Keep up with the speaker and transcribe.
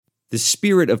The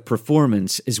spirit of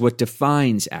performance is what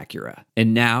defines Acura.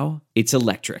 And now, it's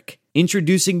electric.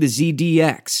 Introducing the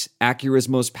ZDX, Acura's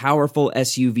most powerful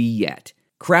SUV yet.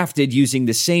 Crafted using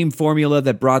the same formula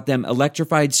that brought them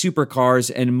electrified supercars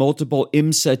and multiple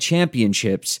IMSA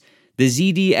championships, the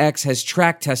ZDX has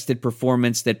track-tested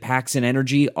performance that packs an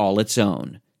energy all its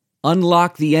own.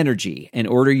 Unlock the energy and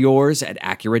order yours at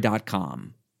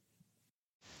Acura.com.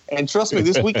 And trust me,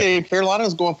 this weekend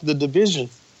Carolina's going for the division,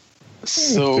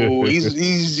 so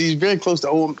he's very close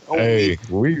to. Hey,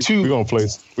 we're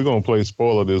gonna play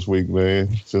spoiler this week, man.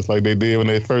 Just like they did when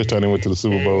they first time they went to the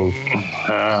Super Bowl.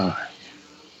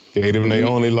 Gave them they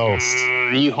only lost.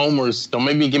 You homers, don't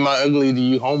make me get my ugly to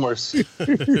you homers.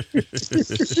 Greg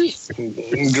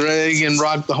and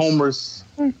Rock the homers,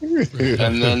 and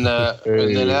then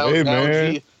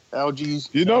LG.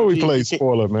 You know we played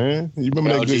spoiler, man. You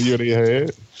remember that good year they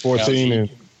had, 14-1.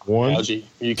 LG,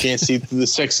 you can't see through the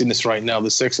sexiness right now. The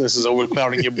sexiness is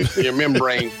overclouding your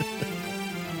membrane.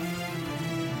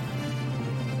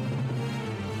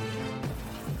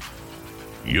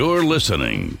 You're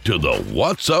listening to the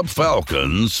What's Up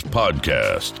Falcons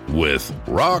podcast with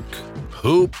Rock,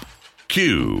 Hoop,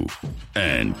 Q,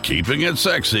 and keeping it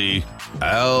sexy,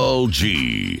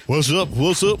 LG. What's up,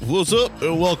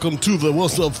 and welcome to the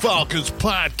What's Up Falcons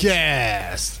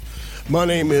podcast. My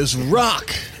name is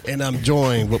Rock, and I'm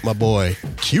joined with my boy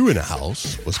Q in the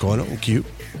house. What's going on, Q?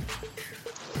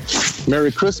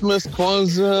 Merry Christmas,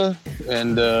 Kwanzaa,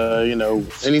 and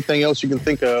anything else you can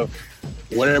think of.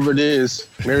 Whatever it is,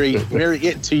 Merry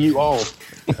it to you all.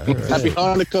 Right. Happy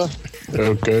Hanukkah.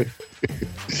 Okay.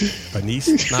 Feliz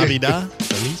Navidad.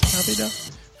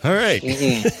 All right.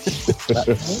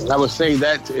 I would say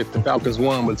that if the Falcons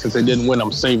won, but since they didn't win,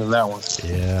 I'm saving that one.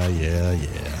 Yeah.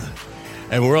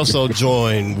 And we're also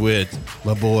joined with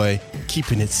my boy,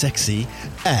 keeping it sexy,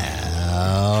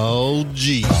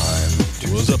 LG.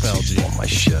 What's up, LG? On my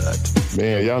shirt.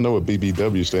 Man, y'all know what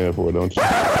BBW stand for, don't you?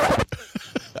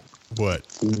 What?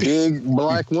 Big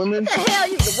black women? What the hell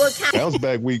you can work out? Bounce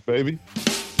back week, baby.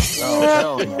 Oh,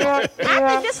 hell no. I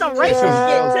think this some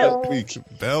racist shit, too.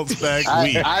 Bounce back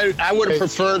week. I would have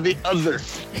preferred the other.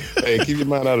 Hey, keep your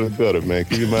mind out of the gutter, man.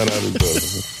 Keep your mind out of the gutter.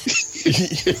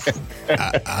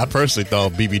 I personally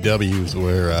thought BBWs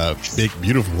were big,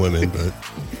 beautiful women, but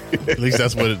at least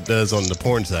that's what it does on the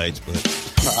porn sites. But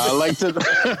I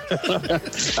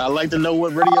like to know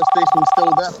what radio station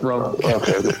stole that from.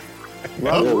 Okay.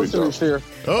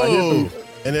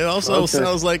 And it also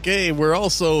sounds like, hey, we're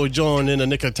also joined in the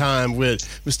nick of time with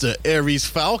Mr. Aries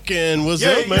Falcon. What's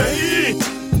up, man?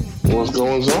 What's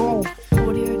going on?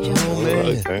 Oh,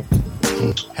 man.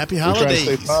 Happy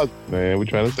holidays. We're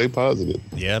trying to stay positive.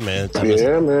 Yeah, man.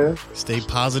 Man. Stay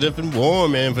positive and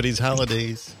warm, man, for these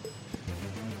holidays.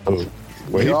 Well,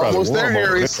 you're almost there,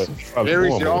 Aries.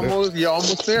 Aries, you're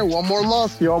almost there. One more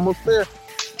loss. You're almost there.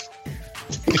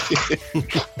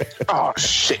 Oh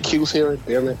shit! Q's here,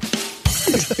 damn it!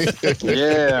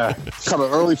 Yeah, caught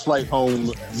an early flight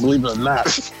home. Believe it or not.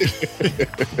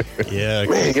 Yeah,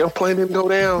 man, your plane didn't go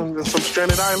down on some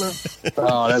stranded island.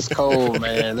 Oh, that's cold,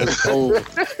 man. That's cold.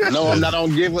 No, I'm not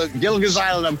on Gilligan's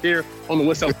Island. I'm here on the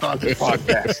What's Up Falcons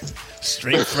podcast.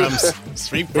 Straight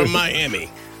from Miami.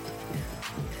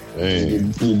 Hey.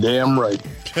 You're damn right.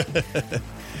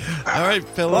 All right,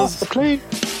 fellas. The plane.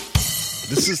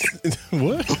 This is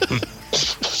what?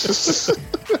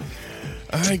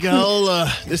 All right, y'all.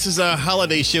 This is our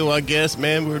holiday show, I guess,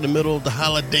 man. We're in the middle of the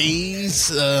holidays.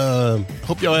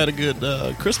 Hope y'all had a good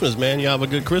Christmas, man. Y'all have a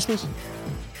good Christmas?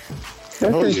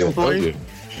 Oh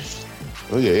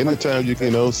yeah. Anytime you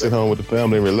can sit home with the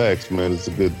family and relax, man, it's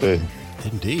a good day.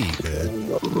 Indeed,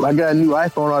 man. I got a new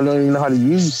iPhone. I don't even know how to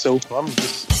use, so I'm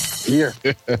just here.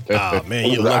 Oh man,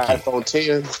 you're lucky. iPhone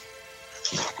 10.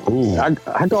 Ooh. I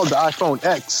call it the iPhone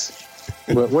X,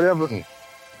 but whatever.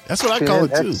 That's what I call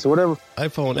it too. X, whatever.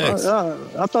 iPhone X. I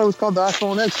thought it was called the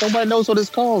iPhone X. Nobody knows what it's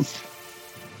called.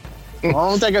 I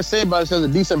don't think I said, but it has a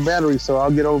decent battery, so I'll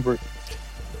get over it.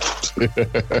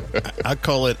 I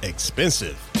call it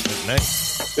expensive.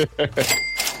 Nice.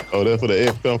 Oh, that's where the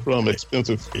X come from,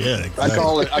 expensive. Yeah,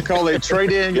 exactly. I call it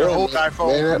trade in your old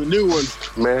iPhone for the new one.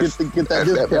 Man, get that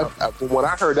discount. From what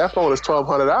I heard, that phone is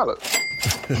 $1,200.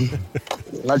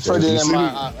 I traded in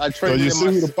my. So you see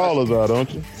who the ballers are,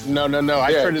 don't you? No.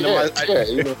 I traded in my.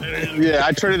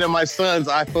 I traded in my son's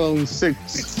iPhone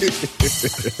 6.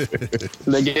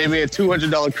 They gave me a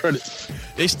 $200 credit.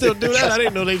 They still do that? I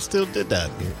didn't know they still did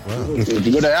that. Wow. If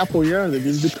you go to Apple, yeah, they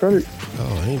give you the credit.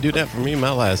 Oh, they didn't do that for me,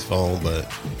 my last phone, but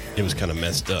it was kind of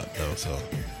messed up though. So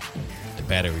the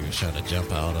battery was trying to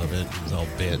jump out of it. It was all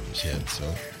bent and shit. So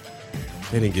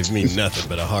They didn't give me nothing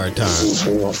but a hard time.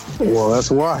 Well, that's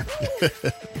why.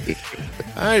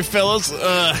 All right, fellas.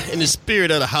 In the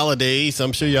spirit of the holidays,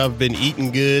 I'm sure y'all have been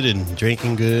eating good and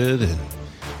drinking good and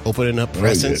opening up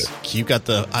presents. You got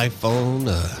the iPhone.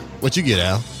 What you get,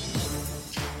 Al?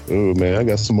 Oh, man, I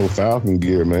got some more Falcon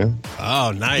gear, man.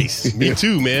 Oh, nice. Me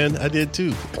too, man. I did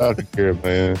too. Falcon gear,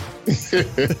 man.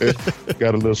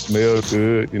 Got a little smell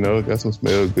good, got some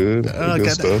smell good.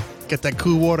 Good stuff. Got that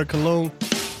cool water cologne.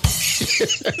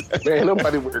 Man,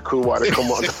 nobody wear cool water.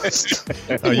 Come on.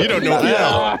 Oh, you don't know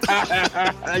Al.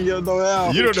 You don't know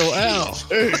Al. You don't know Al.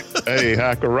 Hey,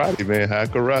 high karate, man. High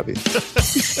karate.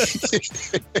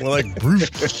 More like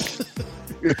brute.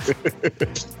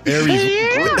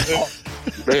 Aries.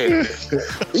 Man,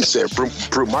 he said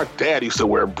brute. My dad used to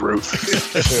wear brute.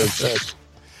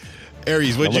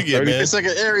 Aries, what'd you get, man? It's like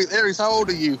an Aries. Aries, how old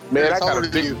are you? Man, Aries, I got a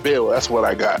big bill. That's what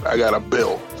I got. I got a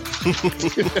bill.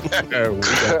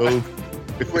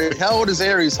 Wait, how old is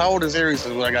Aries? How old is Aries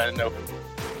is what I gotta know.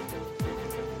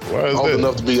 Why is Old that?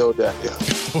 enough to be your dad. Yeah.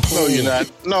 No, you're not.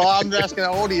 No, I'm asking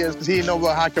how old he is because he didn't know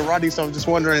about high karate, so I'm just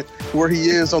wondering where he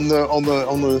is on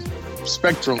the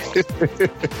spectrum.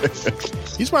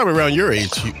 He's probably around your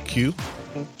age, Q.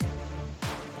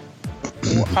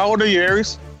 How old are you,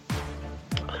 Aries?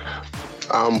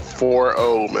 I'm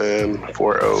 4'0", man.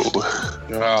 4'0".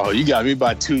 Oh, you got me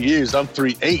by 2 years. I'm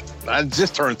 3'8". I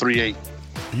just turned 3'8".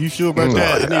 Are you sure about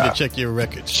that? I need to check your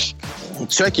records.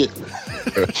 Check it.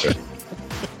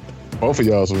 Both of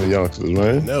y'all some youngsters,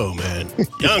 man. No, man.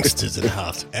 Youngsters in the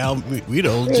house. Al, we the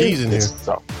old G's in here.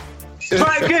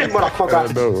 Try again, motherfucker.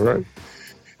 I know, right?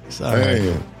 It's all right.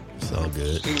 Man. It's all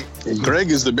good.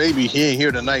 Greg is the baby. He ain't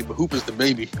here tonight, but Hoop is the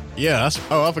baby. Yeah. I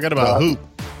forgot about Hoop.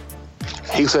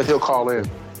 He said he'll call in.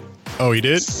 Oh, he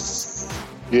did?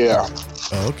 Yeah.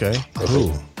 Oh, okay.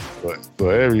 Cool. So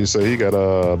Aries say he got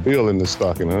a bill in the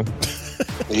stocking, huh?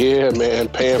 Yeah, man.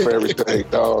 Paying for everything,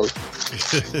 dog.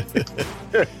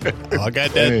 Oh, I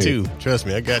got that too. Trust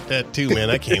me, I got that too, man.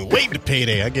 I can't wait to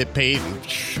payday. I get paid, and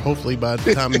hopefully by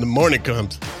the time the morning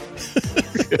comes.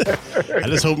 I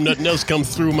just hope nothing else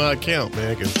comes through my account,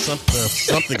 man, because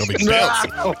something gonna be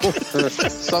bouncing.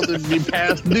 Something be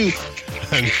past due.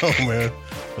 I know, man.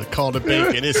 I called the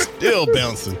bank and it's still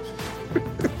bouncing.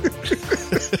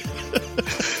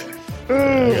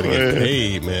 I gotta get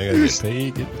paid, man. I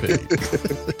gotta get paid.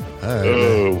 All right,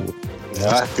 man. Yeah,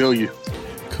 I feel you.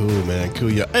 Cool, man.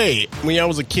 Cool. Yeah. Hey, when I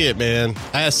was a kid, man,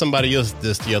 I asked somebody else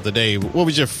this the other day. What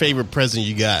was your favorite present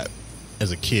you got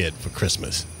as a kid for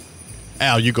Christmas?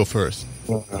 Al, you go first.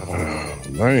 Oh,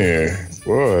 man.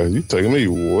 Boy, you taking me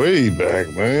way back,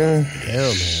 man. Hell,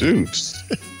 man. Shoot.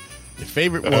 Your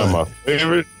favorite one? My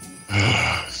favorite?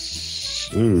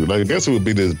 Shoot. I guess it would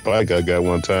be this bike I got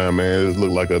one time, man. It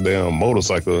looked like a damn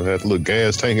motorcycle. It had a little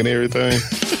gas tank and everything.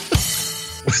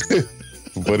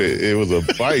 But it was a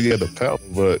bike. It had a pedal,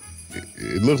 but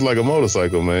it looked like a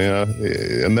motorcycle, man.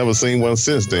 I've never seen one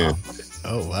since then.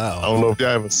 Oh, wow. I don't know if y'all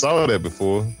ever saw that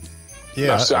before.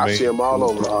 Yeah. I see him all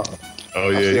over. Oh,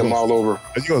 yeah. I see him all over.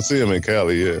 You're going to see him in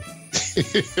Cali, yeah.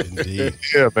 Indeed.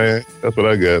 Yeah, man. That's what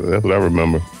I got. That's what I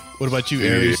remember. What about you,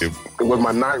 Aries? Yeah. With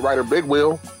my Knight Rider big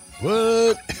wheel.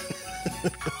 What?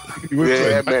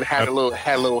 Yeah, man, had a little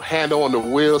handle on the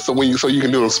wheel so you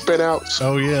can do those spin outs.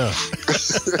 Oh yeah.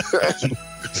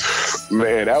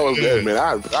 Man, that was good, man.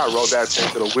 I rode that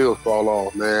thing till the wheels fall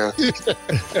off, man.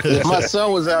 If my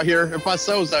son was out here,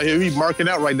 he'd marking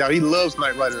out right now. He loves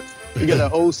Knight Rider. We got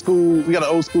an old school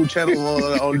channel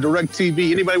on Direct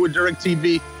TV. Anybody with Direct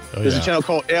TV? There's a channel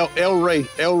called El Rey.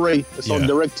 It's on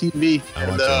Direct TV.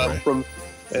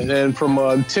 And then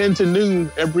from 10 to noon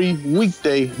every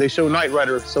weekday, they show Knight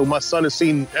Rider. So my son has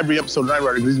seen every episode of Knight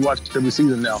Rider because he's watched every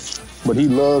season now. But he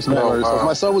loves Knight Rider. So if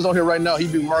my son was on here right now,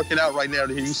 he'd be marking out right now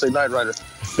to hear you say Knight Rider.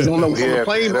 On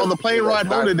the plane ride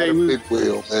home today, we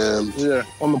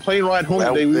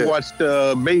watched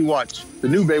Baywatch, the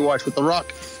new Baywatch with The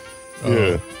Rock.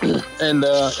 Yeah. And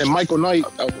Michael Knight,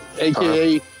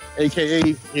 aka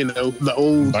the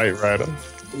old Knight Rider.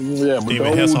 Yeah, but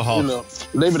David Hasselhoff.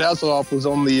 David Hasselhoff was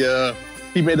on the.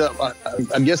 He made a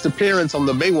guest appearance on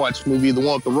the Baywatch movie, the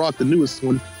one with The Rock, the newest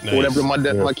one. Nice. Whatever.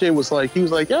 My kid was like,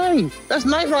 "Hey, that's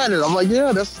Knight Rider." I'm like,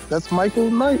 "Yeah, that's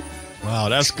Michael Knight." Wow,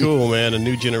 that's cool, man. A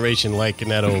new generation liking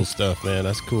that old stuff, man.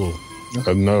 That's cool.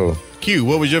 I know. Q,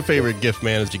 what was your favorite gift,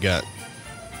 man, that you got?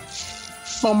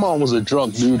 My mom was a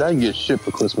drunk dude. I didn't get shit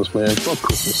for Christmas, man. Fuck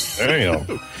Christmas. Damn.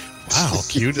 Wow,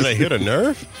 Q, did I hit a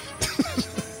nerve?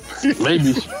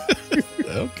 Maybe.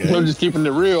 Okay. I'm just keeping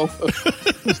it real.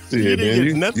 Yeah, man.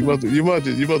 You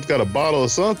must got a bottle or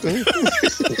something.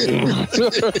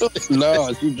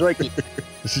 No, she drank it.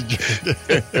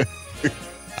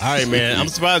 All right, man. I'm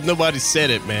surprised nobody said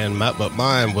it, man. But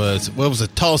mine was a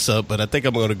toss-up, but I think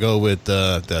I'm going to go with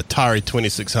the Atari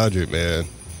 2600, man.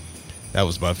 That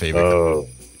was my favorite.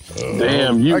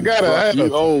 Damn, you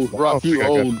old. Rock, you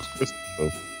old.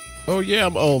 Oh, yeah,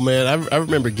 I'm old, man. I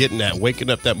remember getting that,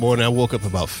 waking up that morning. I woke up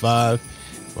about 5.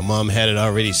 My mom had it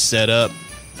already set up.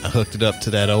 I hooked it up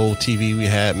to that old TV we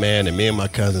had, man, and me and my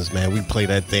cousins, man, we played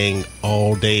that thing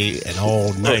all day and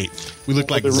all night. We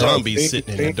looked like zombies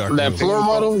sitting in the dark room. That floor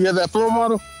model? You had that floor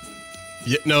model?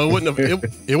 Yeah, no, it wasn't.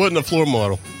 It wasn't a floor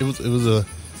model. It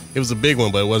was a big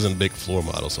one, but it wasn't a big floor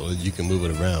model, so you can move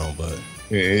it around. But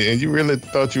and you really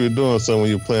thought you were doing something when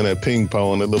you were playing that ping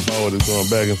pong, that little ball that's going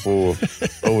back and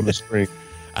forth over the screen.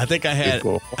 I think I had.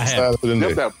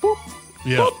 That boop.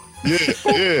 Yeah.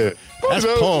 Yeah. That's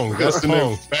Pong. That's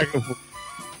Pong. Back and forth.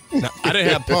 No, I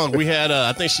didn't have Pong. We had,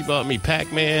 I think she bought me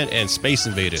Pac-Man and Space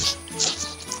Invaders.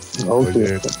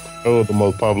 Okay. Those were the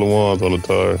most popular ones on the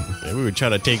Atari. And we were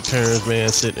trying to take turns, man,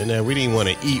 sitting in there. We didn't want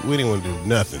to eat. We didn't want to do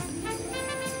nothing.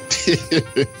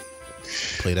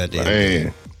 Play that damn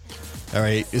game. All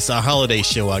right, it's our holiday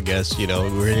show, I guess. You know,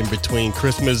 we're in between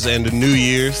Christmas and the New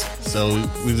Year's, so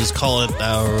we just call it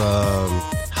our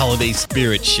holiday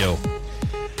spirit show.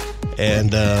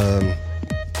 And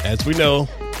as we know,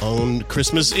 on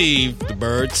Christmas Eve, the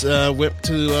Birds went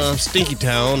to Stinky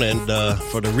Town and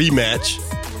for the rematch.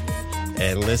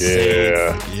 And let's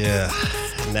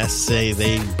say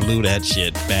they blew that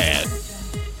shit bad.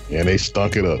 And they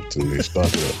stunk it up too. They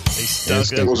stunk it up.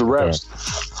 It was a refs.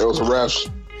 It was a refs.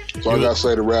 That's all I gotta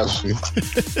say. The refs.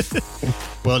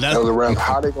 Well, that was a ref.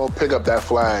 How they gonna pick up that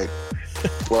flag?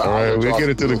 Well, all right, we'll get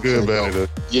into the good bad.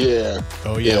 Yeah.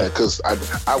 Oh yeah. Because I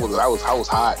was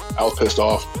hot. I was pissed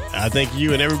off. I think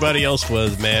you and everybody else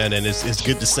was, man, and it's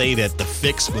good to say that the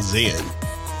fix was in.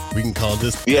 We can call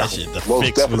this shit. The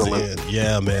fix definitely was in.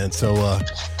 Yeah, man. So, all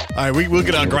right, we'll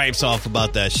get our gripes off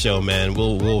about that show, man.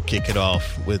 We'll kick it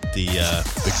off with the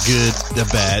good, the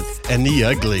bad, and the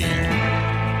ugly.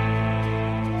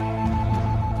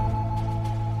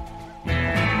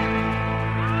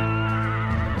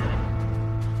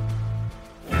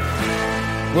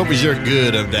 What was your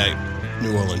good of that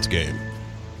New Orleans game?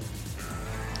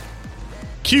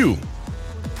 Q.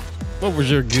 What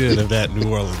was your good of that New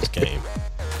Orleans game?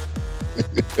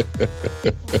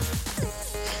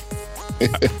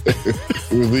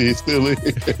 Still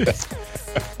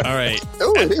All right.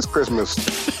 Oh, it is Christmas.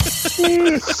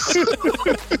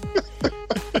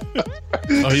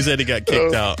 Oh, he said he got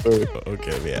kicked out.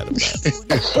 Okay, we had him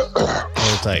back.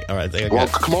 Hold tight. All right,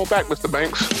 come on back, Mr.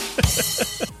 Banks.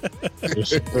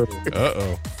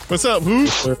 Uh-oh. What's up, Hoop?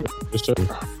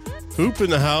 Hoop in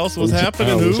the house. What's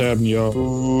happening, Hoop? What's happening, y'all?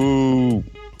 Ooh.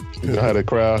 You know how the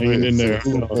crowd hanging in there.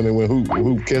 And then when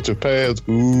Hoop catch a pass,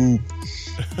 ooh.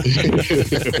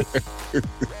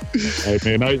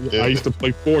 Hey, man, I used to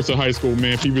play sports in high school,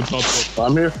 man. People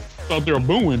thought they were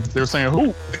booing. They were saying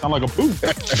hoop. Sound like a boo.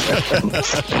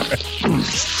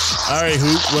 All right,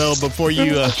 Hoop. Well, before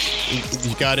you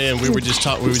got in, we were just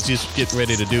getting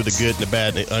ready to do the good and the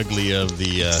bad and the ugly of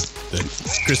the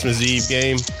Christmas Eve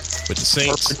game with the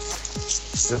Saints.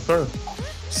 Yes, sir.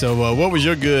 So, what was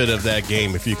your good of that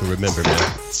game, if you can remember,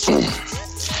 man?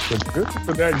 The good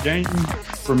for that game,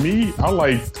 for me, I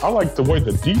like the way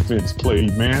the defense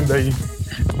played, man. They,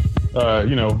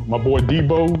 my boy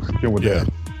Debo, with that,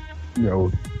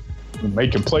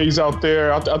 making plays out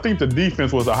there. I think the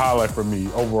defense was a highlight for me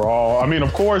overall. I mean,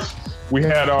 of course, we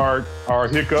had our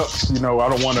hiccups. I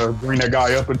don't want to bring that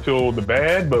guy up until the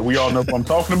bad, but we all know what I'm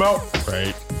talking about.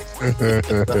 Right.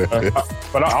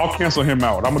 But I'll cancel him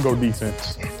out. I'm going to go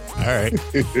defense. All right.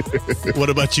 What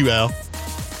about you, Al?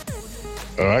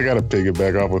 I got to pick it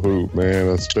back off of Hoop, man,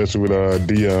 especially with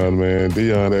Dion, man.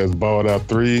 Dion has balled out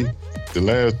the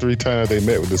last 3 times they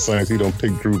met with the Saints. He don't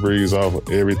pick Drew Brees off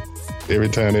every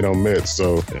time they don't met.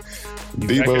 So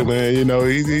Debo, man,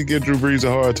 he give Drew Brees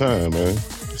a hard time, man.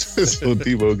 So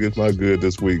Debo gets my good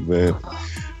this week, man.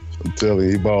 I'm telling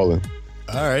you, he balling.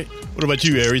 All right. What about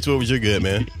you, Aries? What was your good,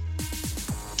 man?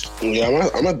 Yeah,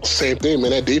 I'm at the same thing,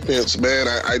 man. That defense, man,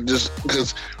 I just,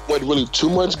 because wasn't really too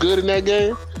much good in that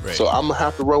game. Right. So I'm going to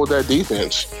have to roll with that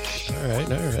defense. All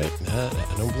right.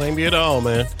 I don't blame you at all,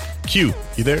 man. Q,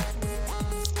 you there?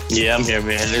 Yeah, I'm here,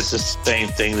 man. It's the same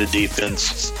thing, the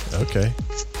defense. Okay.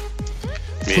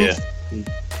 Yeah.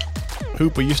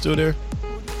 Hoop, are you still there?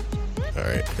 All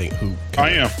right, I think Hoop. I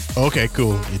am. Okay,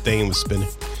 cool. Your thing was spinning.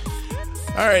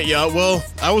 All right, y'all. Well,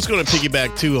 I was going to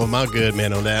piggyback, too, on my good,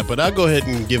 man, on that. But I'll go ahead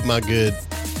and give my good.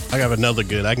 I have another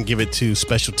good. I can give it to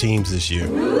special teams this year.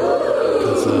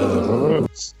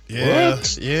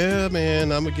 What? Yeah,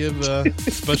 man. I'm going to give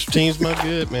special teams my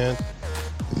good, man.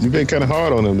 You've been kind of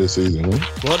hard on them this season, huh?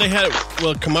 Well,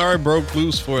 Kamara broke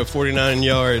loose for a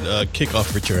 49-yard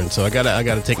kickoff return, so I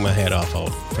gotta take my hat off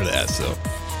for that. So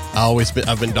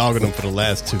I've been dogging them for the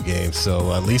last 2 games,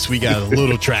 so at least we got a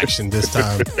little traction this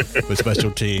time with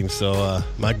special teams. So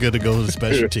my good to go to the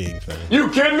special teams. Man. You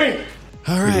kidding me?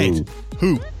 All right,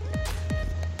 Hoop.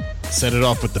 Set it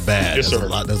off with the bad. Yes, sir.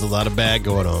 There's a lot of bad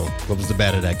going on. What was the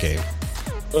bad of that game?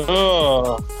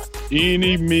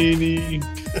 Eeny, meeny,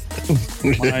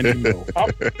 miny, mo.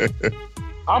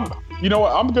 You know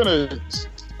what? I'm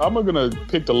gonna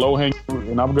pick the low hanging fruit,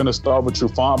 and I'm gonna start with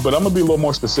Trufant, but I'm gonna be a little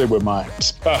more specific with mine.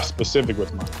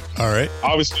 All right.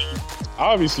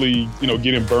 Obviously,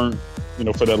 getting burnt,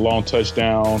 for that long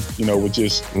touchdown, with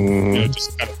just,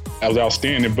 just kind of, that was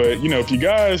outstanding. But if you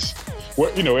guys,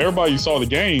 everybody saw the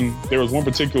game, there was one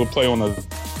particular play on the,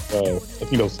 I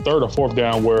think it was 3rd or 4th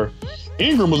down where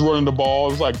Ingram was running the ball.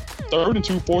 It was like 3rd and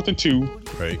 2, 4th and 2.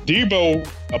 Right. Debo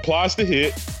applies the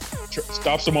hit,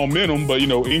 stops the momentum, but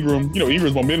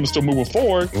Ingram's momentum is still moving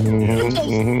forward.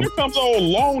 Here comes old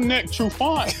long neck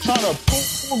Trufant trying to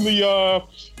pull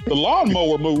the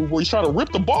lawnmower move where he's trying to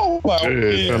rip the ball out.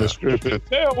 Yeah, trying to strip it.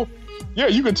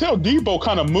 You can tell Debo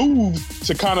kind of moves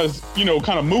to kind of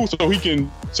move so he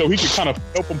can kind of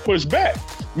help him push back.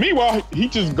 Meanwhile, he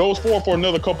just goes forward for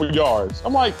another couple of yards.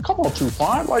 I'm like, come on,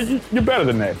 Trufant, like you're better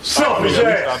than that.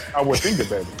 I would think you're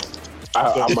better.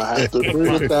 I'm gonna have to agree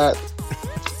with that.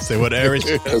 Say what, Eric?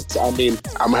 I'm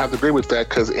gonna have to agree with that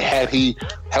because had he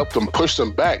helped them push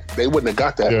them back, they wouldn't have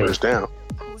got that first down.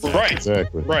 Right.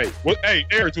 Exactly. Right. Well, hey,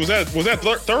 Eric, was that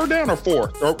 3rd down or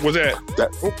 4th? Or was that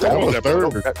was 3rd?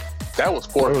 That was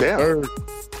 4th down. That was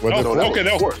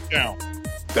 4th down.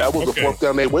 That was the 4th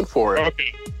down they went for it.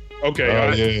 Okay.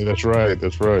 Yeah, that's right.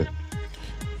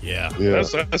 Yeah.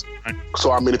 That's fine.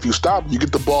 So if you stop, you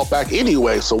get the ball back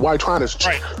anyway. So why trying to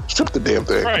strip the damn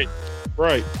thing?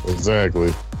 Right.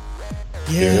 Exactly.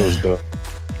 Yeah. It was dumb.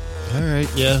 All right.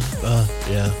 Yeah.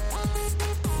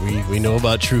 We know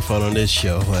about Trufant on this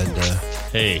show, and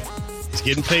hey, he's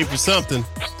getting paid for something.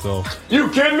 So you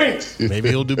kidding me? Maybe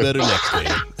he'll do better next game.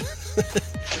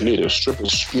 You need to strip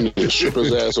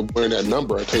his ass of wearing that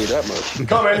number. I tell you that much.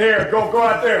 Come in here, go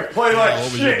out there, and play like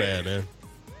Over shit. your bad, man.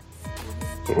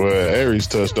 Well, Aries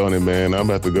touched on it, man.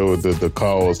 I'm about to go with the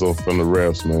calls from the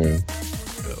refs, man.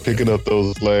 Picking up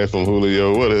those flags from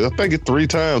Julio. I think it's 3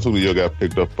 times Julio got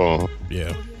picked up on.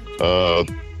 Yeah.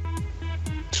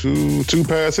 Two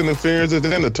pass interference and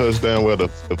then a touchdown. Well, the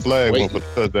flag went for the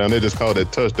touchdown. They just called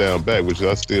that touchdown back, which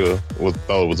I still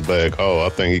thought it was a bad call. I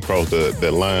think he crossed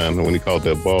that line when he caught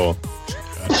that ball.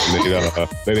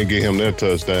 They didn't get him that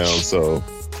touchdown. So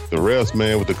the refs,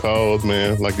 man, with the calls,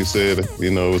 man, like you said,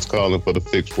 it's calling for the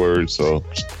fixed word. So,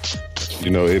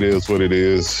 it is what it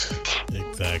is.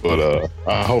 Exactly. But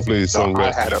hopefully some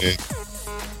refs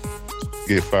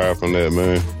get fired from that,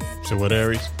 man. So what,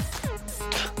 Aries?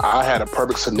 I had a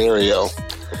perfect scenario.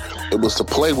 It was the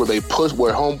play where they pushed it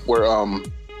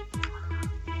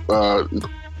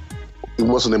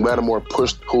wasn't in Lattimore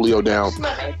pushed Julio down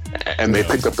and they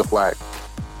picked up the flag.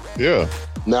 Yeah.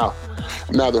 Now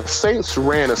the Saints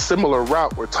ran a similar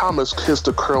route where Thomas kissed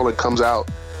the curl and comes out,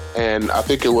 and I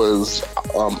think it was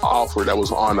Alfred that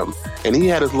was on him, and he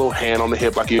had his little hand on the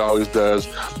hip like he always does,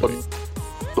 but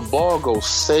the ball goes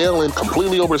sailing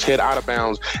completely over his head out of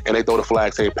bounds, and they throw the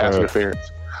flag saying pass interference.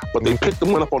 But they picked the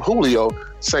one up on Julio,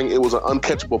 saying it was an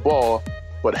uncatchable ball,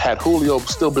 but had Julio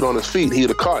still been on his feet, he'd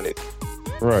have caught it.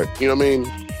 Right. You know what I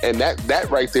mean? And that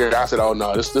right there, I said, "Oh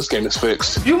no, this game is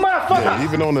fixed." You motherfucker! Yeah,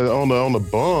 even on the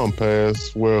bomb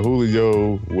pass where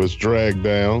Julio was dragged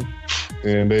down,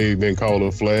 and they didn't call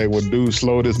a flag. Well, dude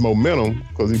slowed his momentum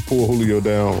because he pulled Julio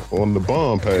down on the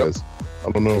bomb pass. Yep.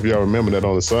 I don't know if y'all remember that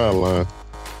on the sideline.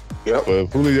 Yep. But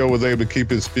if Julio was able to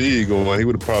keep his speed going, he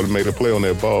would have probably made a play on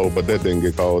that ball, but that didn't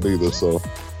get called either. So,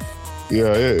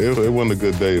 yeah, it wasn't a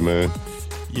good day, man.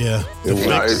 Yeah. It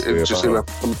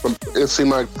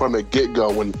seemed like from the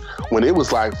get-go when it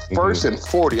was like 1st and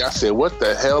 40, I said, what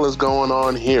the hell is going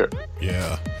on here?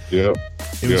 Yeah. Yep.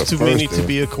 It was too many to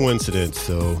be a coincidence.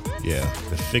 So, yeah,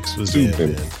 the fix was in,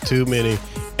 man. Too many.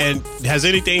 And has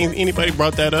anybody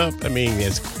brought that up? I mean,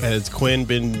 has Quinn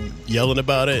been yelling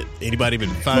about it? Anybody been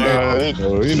fired?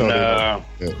 No.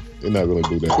 They're not going to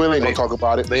do that. Quinn ain't going to talk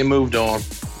about it. They moved on.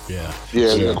 Yeah.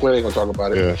 Quinn ain't going to talk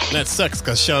about it. Yeah. And that sucks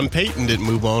because Sean Payton didn't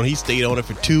move on. He stayed on it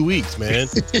for 2 weeks, man.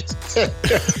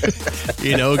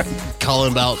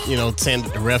 Calling about, saying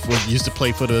that the ref used to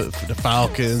play for the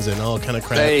Falcons and all kind of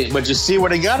crap. Hey, but you see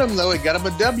where they got him, though? It got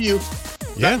him a W.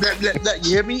 Yeah. You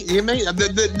hear me? I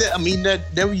mean, that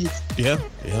W. Yeah.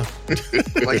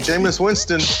 Like Jameis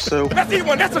Winston. So That's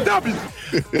a W.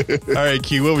 All right,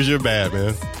 Q, what was your bad,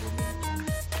 man?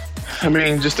 I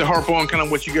mean, just to harp on kind of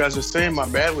what you guys are saying, my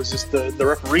bad was just the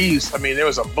referees. I mean, there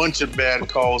was a bunch of bad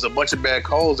calls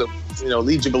that,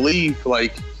 lead you to believe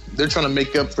like they're trying to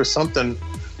make up for something.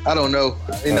 I don't know,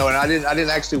 and I didn't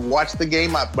actually watch the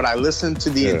game, but I listened to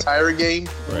the entire game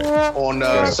on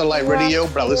satellite radio.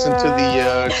 But I listened to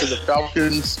the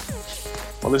Falcons.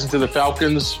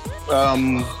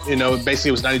 Basically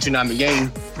it was 92.9 the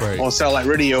game on satellite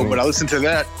radio. But I listened to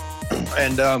that,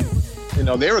 and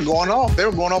they were going off. They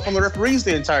were going off on the referees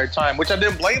the entire time, which I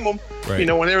didn't blame them. Right.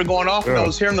 When they were going off, and I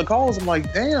was hearing the calls, I'm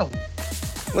like, damn.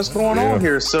 What's going on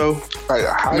here? So,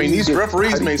 these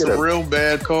referees made some real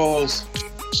bad calls.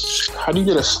 How do you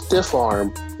get a stiff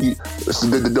arm?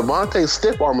 Devontae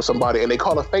stiff arm somebody, and they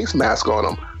call a face mask on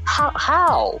him.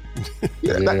 How?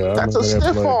 That's a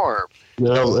stiff arm.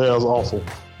 Yeah, that was awful.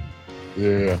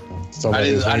 Yeah. I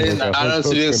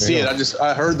didn't see it.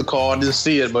 I heard the call. I didn't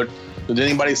see it, but did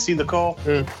anybody see the call?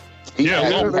 Yeah. You know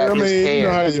how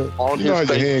your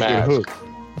hand get hooked.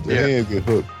 Your hand get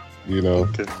hooked. I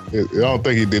don't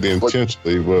think he did it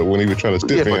intentionally, but when he was trying to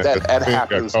stiff hand, that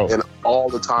happens all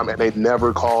the time, and they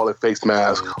never call a face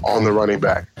mask on the running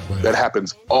back. Right. That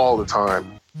happens all the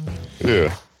time.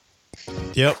 Yeah.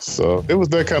 Yep. So it was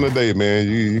that kind of day, man.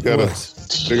 You gotta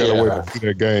figure out a way to see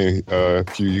that game.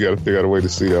 Q, you gotta figure out a way to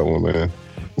see that one, man.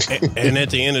 And at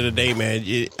the end of the day, man,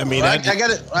 I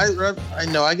got it. I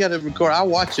know I got to record. I'll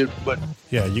watch it, but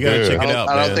yeah, you got to check it out.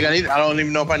 I don't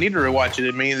even know if I need to rewatch it.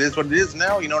 I mean, it is what it is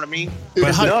now. You know what I mean?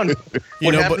 It's done.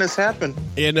 What happened has happened.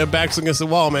 And their backs against the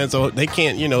wall, man. So they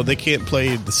can't, they can't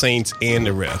play the Saints and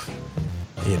the ref.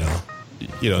 They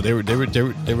were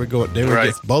going. They were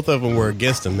against, both of them were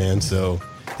against them, man. So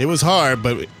it was hard,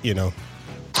 but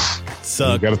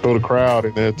sucked. You got to throw the crowd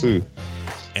in there too.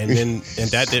 And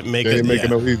that didn't make it. Make it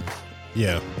no easy.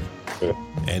 Yeah.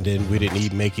 And then we didn't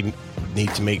need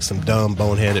to make some dumb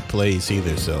boneheaded plays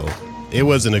either. So it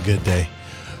wasn't a good day.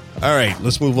 All right,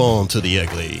 let's move on to the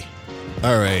ugly.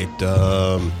 All right,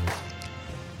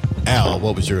 Al,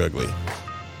 what was your ugly?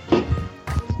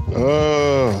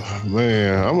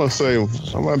 Man, I'm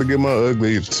about to give my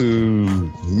ugly to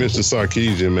Mr.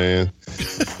 Sarkisian, man.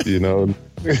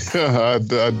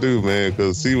 I do, man,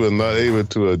 because he was not able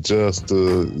to adjust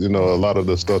to, a lot of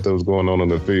the stuff that was going on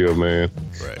the field, man.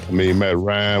 Right. I mean, Matt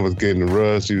Ryan was getting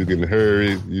rushed. He was getting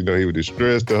hurried. He was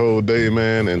distressed the whole day,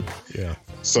 man. And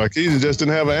Sarkisian just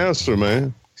didn't have an answer,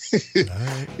 man.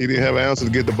 Right. He didn't have an answer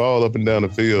to get the ball up and down the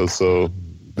field. So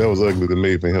that was ugly to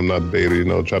me for him not to be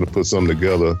able to, try to put something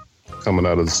together coming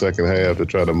out of the second half to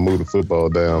try to move the football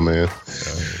down, man. Right.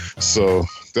 So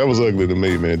that was ugly to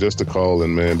me, man. Just the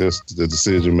calling, man. Just the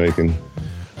decision making.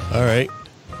 All right.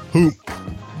 Hoop.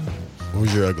 What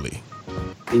was your ugly?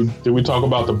 Did we talk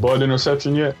about the Bud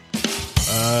interception yet?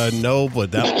 No,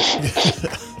 but that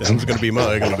was going to be my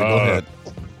ugly. But go ahead.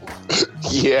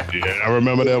 Yeah, I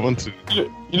remember that one too.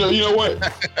 You know what?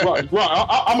 Right.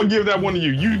 I'm gonna give that one to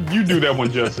you. You do that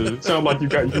one, Justin. It sounds like you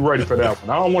ready for that one.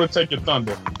 I don't want to take your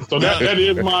thunder. So that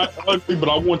is my ugly, but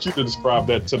I want you to describe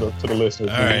that to the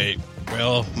listeners. All right.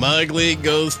 Well, my ugly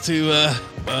goes to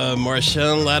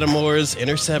Marshawn Lattimore's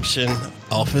interception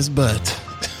off his butt.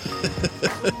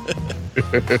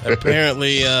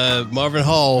 Apparently, Marvin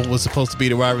Hall was supposed to be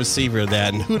the wide receiver of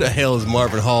that, and who the hell is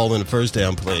Marvin Hall in the first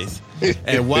down plays?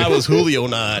 And why was Julio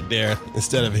not there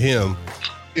instead of him?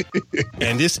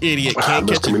 And this idiot can't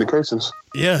catch communications.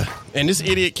 And this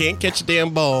idiot can't catch a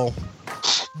damn ball,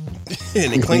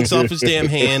 and it clinks off his damn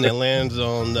hand and lands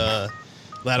on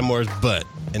Lattimore's butt,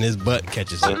 and his butt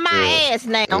catches it. My ass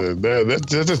now. That's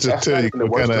just tell you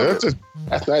what kind of.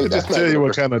 Just tell you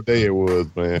what kind of day it was,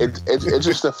 man. It's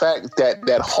just the fact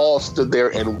that Hall stood there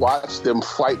and watched them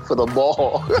fight for the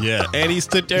ball. Yeah, and he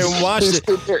stood there and watched it. He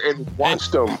stood there and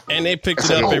watched them. And they picked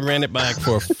it up and ran it back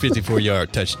for a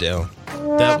 54-yard touchdown.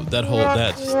 That's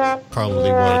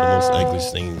probably one of the most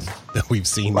ugliest things that we've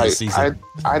seen this season.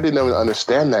 I didn't even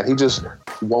understand that. He just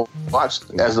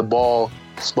watched as the ball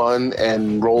spun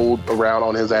and rolled around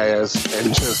on his ass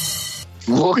and just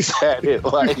looked at it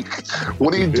like,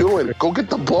 what are you doing? Go get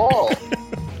the ball.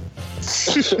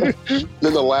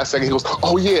 Then the last second he goes,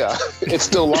 oh yeah, it's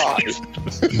still live.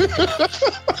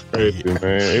 Crazy,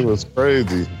 man. It was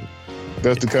crazy.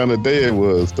 That's the kind of day it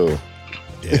was, though.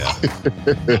 Yeah.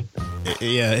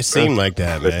 It seemed like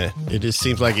that, man. It just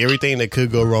seems like everything that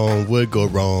could go wrong would go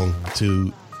wrong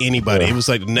to anybody. It was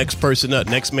like the next person up,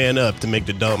 next man up to make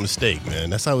the dumb mistake, man.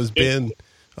 That's how it's been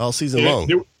all season long.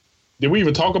 Did we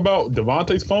even talk about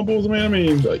Devontae's fumbles, man? I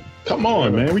mean, like, come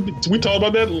on, man. We talked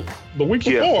about that the week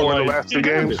before. The last two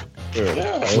games.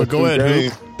 Yeah. Well, go ahead,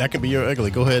 Hoop. That could be your ugly.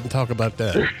 Go ahead and talk about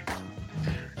that.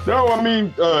 No, I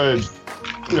mean, I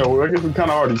guess we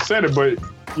kind of already said it, but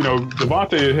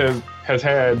Devontae has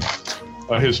had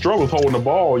his struggles holding the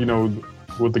ball,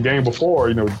 with the game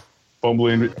before,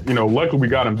 fumbling. Luckily we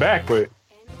got him back, but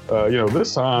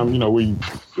this time,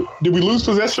 did we lose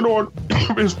possession on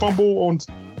his fumble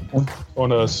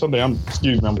on Sunday?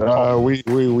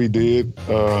 We did.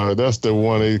 That's the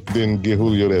one they didn't get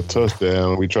Julio that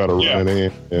touchdown. We tried to run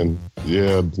it in, and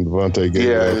Devontae gave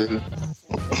it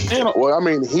up. Well, I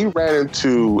mean, he ran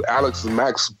into Alex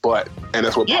Mack's butt, and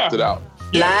that's what popped it out.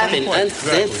 Live and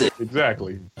uncensored.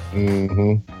 Exactly.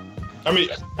 Mm-hmm. I mean,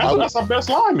 that's our best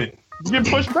lineman. He's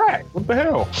getting pushed back. What the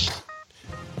hell?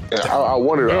 Yeah, I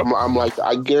wondered. I'm like,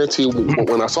 I guarantee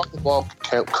when I saw the ball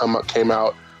came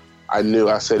out, I knew.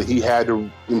 I said he had to,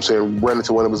 run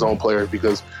into one of his own players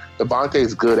because Devontae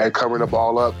is good at covering the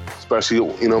ball up, especially,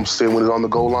 when he's on the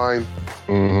goal line.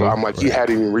 Mm-hmm. So I'm like, he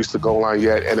hadn't even reached the goal line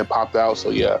yet, and it popped out. So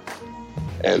yeah,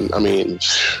 and I mean,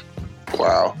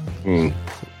 wow.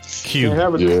 Cute.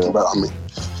 But, I mean,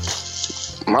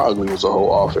 my ugly was the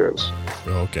whole offense.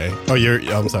 Okay. Oh,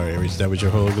 I'm sorry, Aries. That was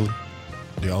your whole ugly?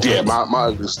 Yeah, my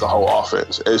ugly is the whole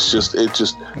offense. It just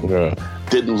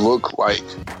didn't look like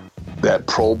that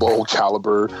Pro Bowl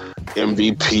caliber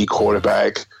MVP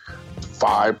quarterback,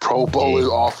 5 Pro Bowlers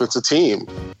offensive team.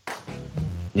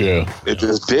 Yeah. It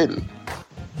just didn't.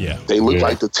 Yeah. They looked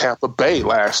like the Tampa Bay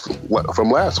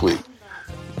from last week.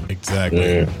 Exactly.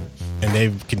 Yeah. And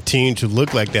they've continued to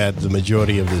look like that the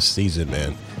majority of this season,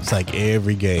 man. It's like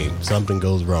every game, something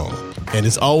goes wrong. And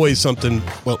it's always something,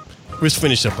 well, let's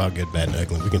finish up our good, bad, and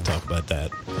ugly. We can talk about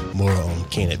that more on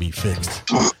Can It Be Fixed?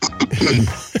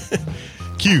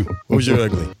 Q, what was your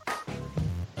ugly?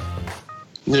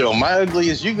 My ugly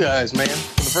is you guys, man.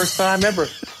 For the first time ever,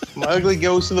 my ugly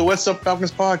goes to the What's Up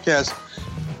Falcons podcast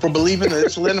for believing that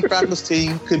this Atlanta Falcons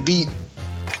team could beat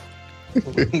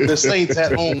the Saints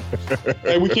at home.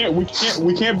 Hey, we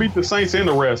can't beat the Saints in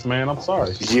the rest, man. I'm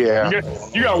sorry. Yeah,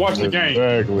 you gotta watch the game.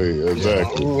 Exactly.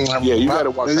 Yeah, you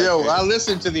gotta watch. I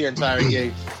listened to the entire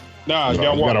game. You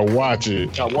gotta watch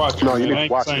it. No, you need to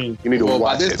watch it. You need to watch it.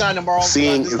 By this time tomorrow, I've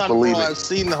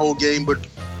seen the whole game. But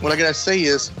what I gotta say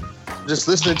is, just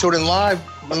listening to it in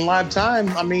live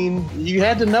time. I mean, you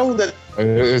had to know that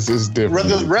it's different.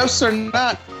 Whether the refs or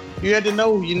not, you had to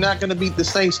know you're not going to beat the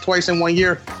Saints twice in 1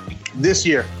 year. This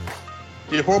year,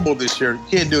 you're horrible. This year, you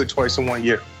can't do it twice in 1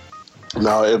 year.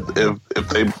 No, if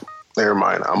they, never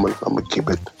mind. I'm gonna keep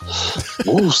it.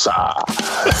 Woosah.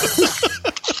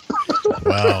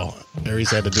 Wow,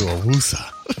 Aries had to do a woosah.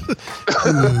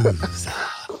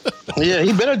 Yeah,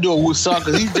 he better do a woosah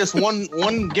because he's just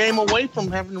one game away from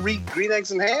having to read green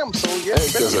eggs and ham. So yeah,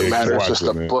 it doesn't matter. It's just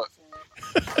a butt.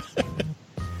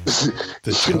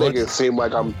 You make it seem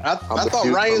like I thought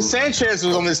Ryan Sanchez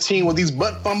was on this team with these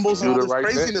butt fumbles and all this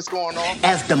craziness going on.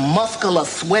 As the muscular,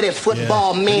 sweaty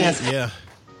football man. Yeah.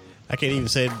 I can't even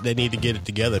say they need to get it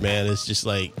together, man. It's just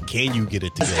like, can you get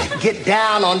it together? Get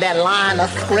down on that line of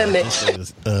scrimmage.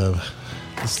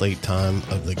 This late time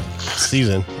of the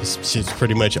season, it's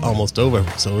pretty much almost over,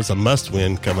 so it's a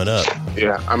must-win coming up.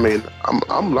 Yeah, I mean,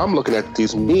 I'm looking at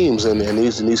these memes and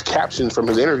these captions from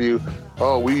his interview.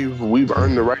 Oh, we've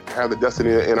earned the right to have the destiny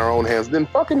in our own hands. Then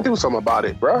fucking do something about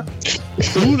it, bruh.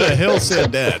 Who the hell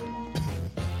said that?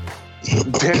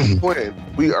 Dan Quinn.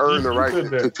 We earn the right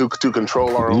to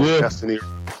control our own destiny.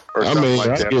 Or something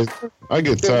like that. I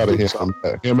get tired of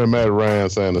him and Matt Ryan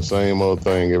saying the same old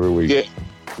thing every week. Yeah.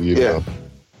 You know,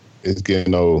 it's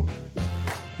getting old.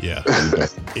 Yeah.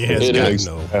 It has gotten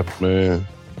old. Man.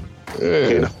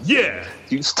 Yeah.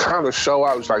 It's time to show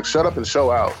out. It's like, shut up and show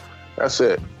out. That's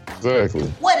it. Exactly.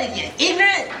 What are you,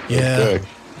 ignorant? Yeah.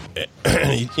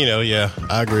 Exactly.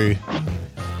 I agree.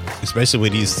 Especially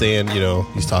when he's saying,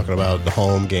 he's talking about the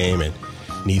home game and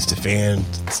needs the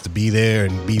fans to be there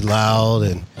and be loud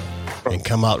and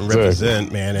come out and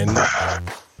represent, man. And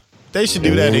they should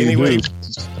do that anyway.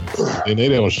 And they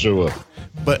don't show up.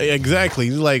 But exactly,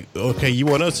 like, okay, you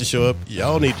want us to show up?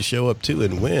 Y'all need to show up too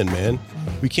and win, man.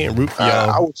 We can't root for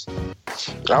y'all.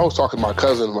 I was talking to my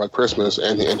cousin like Christmas,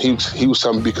 and he was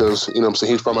telling me because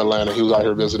he's from Atlanta. He was out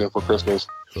here visiting for Christmas,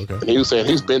 and he was saying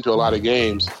he's been to a lot of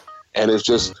games, and it's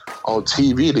just on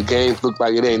TV the games look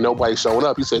like it ain't nobody showing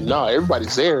up. He said, no,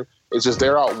 everybody's there. It's just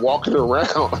they're out walking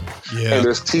around, and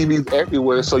there's TVs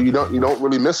everywhere, so you don't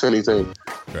really miss anything.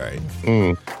 Right.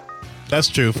 That's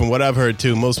true. From what I've heard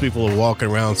too, most people are walking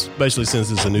around, especially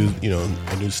since it's a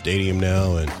new stadium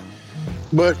now. And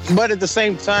but at the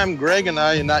same time, Greg and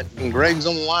Greg's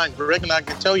on the line. Greg and I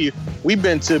can tell you, we've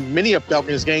been to many of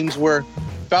Falcons games where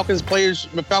Falcons fans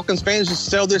just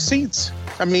sell their seats.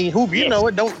 I mean, Hoop, you know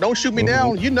it. Don't shoot me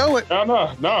down. You know it.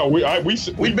 No.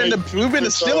 We've been to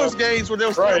Steelers games where there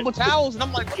was terrible towels, and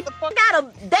I'm like, what the fuck? Got a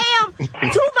damn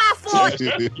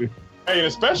 2x4. Hey, and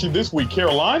especially this week,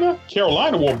 Carolina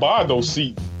will buy those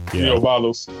seats. Yeah.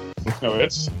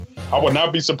 It's. I would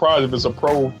not be surprised if it's a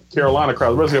pro Carolina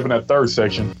crowd, especially up in that third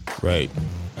section. Right.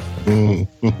 All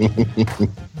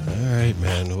right,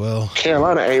 man. Well,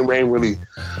 Carolina ain't really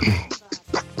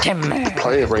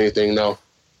playing for anything, though.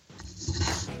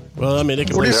 Well, I mean, they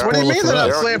can. What do you mean they're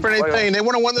not playing for anything? They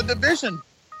want to win the division.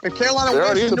 If Carolina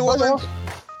wins to New Orleans,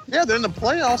 they're in the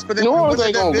playoffs, but they New Orleans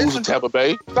ain't gonna lose to Tampa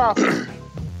Bay. Stop it.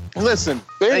 Listen,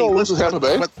 they ain't gonna lose to Tampa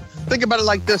Bay. But think about it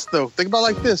like this, though. Think about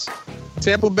it like this: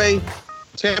 Tampa Bay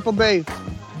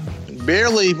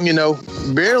barely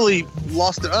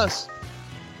lost to us.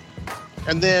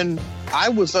 And then I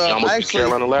was actually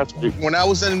Carolina last week. When I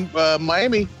was in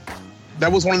Miami. That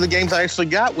was one of the games I actually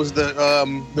got. Was the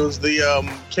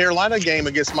Carolina game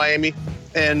against Miami,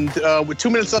 and with 2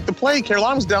 minutes left to play,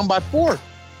 Carolina was down by 4.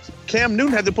 Cam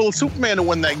Newton had to pull a Superman to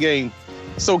win that game.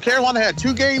 So Carolina had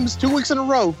 2 games, 2 weeks in a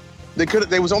row.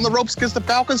 They was on the ropes against the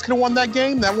Falcons. Could have won that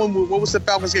game. That one. What was the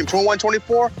Falcons game?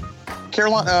 21-24.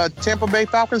 Tampa Bay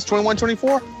Falcons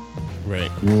 21-24.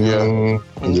 Right. Yeah.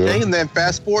 Okay, and then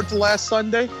fast forward to last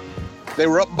Sunday, they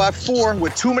were up by 4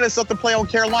 with 2 minutes left to play on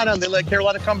Carolina, and they let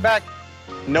Carolina come back.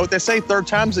 You know what they say? Third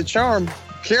time's a charm.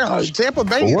 Tampa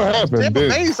Bay. Tampa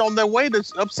Bay's on their way to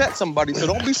upset somebody, so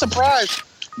don't be surprised.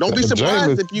 Don't be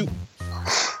surprised if you.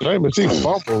 James, he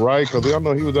fumbled, right? Because I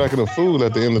know he was acting a fool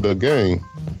at the end of the game.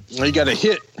 He got a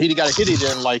hit. He got a hit. He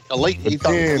didn't like a late. He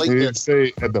thought it was a late hit.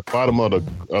 Say at the bottom of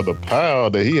the pile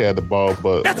that he had the ball,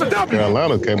 but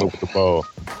Carolina came up with the ball.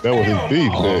 That was his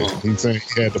beef. He saying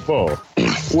he had the ball.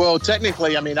 Well,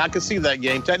 technically, I mean, I could see that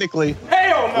game. Technically,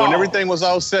 when everything was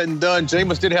all said and done,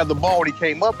 Jameis did have the ball when he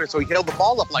came up, and so he held the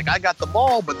ball up like I got the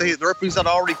ball. But the referees had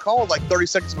already called like 30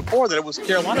 seconds before that it was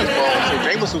Carolina's ball. So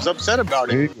Jameis was upset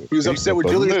about it. He was upset with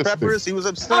Julius Peppers. He was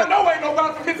upset. I know ain't no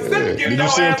about to Mississippi. Did you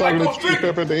see him talking to Julius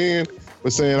Pepper at the end?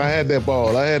 Was saying, I had that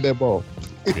ball.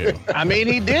 Yeah. I mean,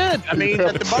 he did. I mean,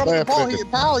 at the bottom of the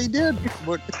ball, he did.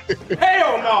 But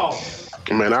hell no.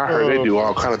 Man, I heard they do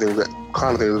all kind of things at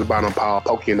the bottom of the pile,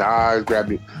 poke you in the eyes, grab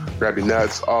your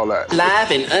nuts, all that.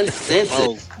 Live and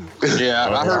uncensored. Yeah,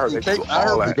 I heard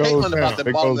Caitlin about the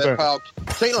bottom of that pile.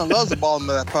 Caitlin loves the bottom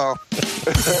of that pile.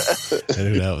 I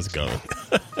knew that was going.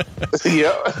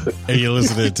 Yeah. Hey, you're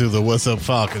listening to the What's Up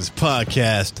Falcons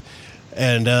podcast.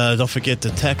 And don't forget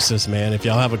to text us, man, if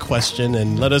y'all have a question,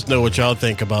 and let us know what y'all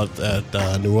think about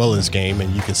that New Orleans game.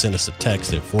 And you can send us a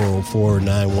text at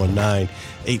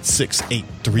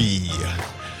 404-919-8683.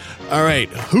 All right,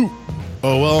 Hoop.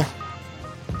 Oh, well,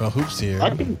 Hoop's here. I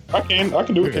can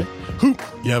do it. Okay. Hoop,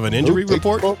 you have an injury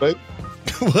report? What? I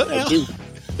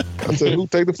said,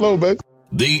 Hoop, take the floor, baby.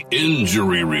 The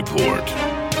injury report.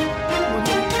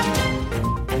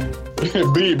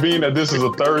 Being that this is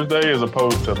a Thursday as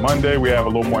opposed to Monday, we have a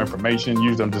little more information.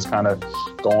 Usually I'm just kind of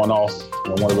going off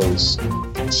one of those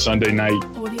Sunday night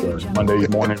or Monday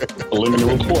morning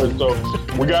preliminary reports. So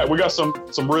we got some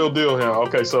real deal here.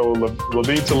 Okay, so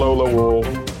Levine Tololo will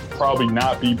probably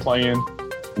not be playing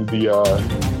the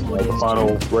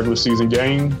final regular season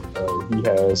game. He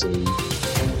has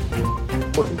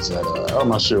what is that? I'm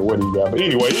not sure what he got, but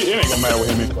anyway, it ain't gonna matter with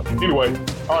him anyway.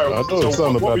 All right. I know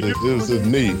something about this. It was his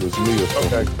knee.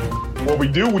 Okay. What we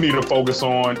need to focus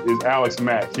on is Alex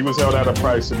Mack. He was held out of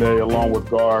practice today, along with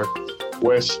guard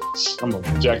Wes. I'm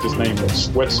gonna jack his name,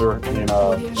 Switzer and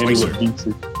Andy Levine.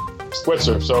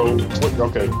 Switzer. So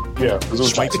okay, yeah,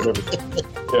 Switzer.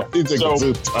 Yeah.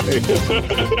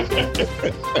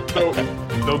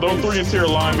 So those 3 interior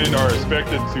linemen are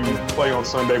expected to play on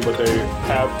Sunday, but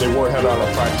they were held out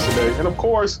of practice today. And of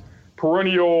course,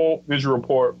 perennial injury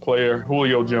report player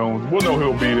Julio Jones. We'll know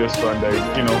he'll be this Sunday.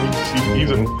 You know,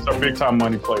 he's a big time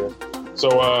money player.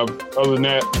 So other than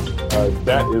that,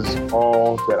 that is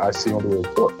all that I see on the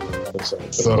report.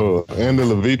 So Andy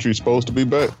Levitre's supposed to be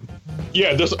back?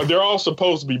 Yeah, they're all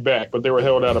supposed to be back, but they were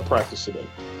held out of practice today.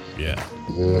 Yeah.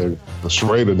 The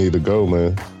Schrader need to go,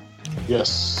 man.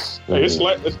 Yes. Hey, it's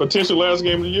potential last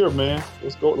game of the year, man.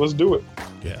 Let's go. Let's do it.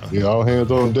 Yeah, all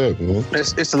hands on deck, man.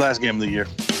 It's the last game of the year.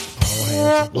 All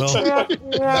hands. Well, Q,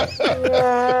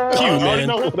 man.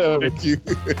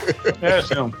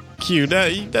 Ask him. Q,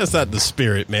 that's not the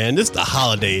spirit, man. This is the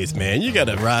holidays, man. You got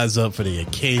to rise up for the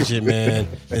occasion, man,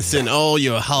 and send all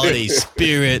your holiday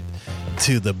spirit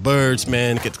to the birds,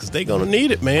 man, because they're going to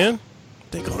need it, man.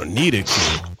 They're going to need it, Q.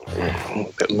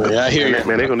 Yeah, I hear you.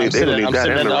 Man, they're going to need that and the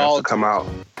rest to come out.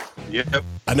 Yep.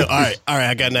 I know. All right.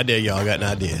 I got an idea, y'all. I got an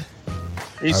idea.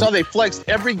 You saw they flexed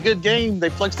every good game. They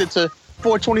flexed it to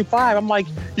 4:25. I'm like,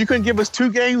 you couldn't give us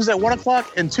 2 games at 1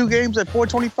 o'clock and 2 games at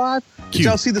 4:25? Did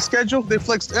y'all see the schedule? They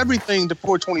flexed everything to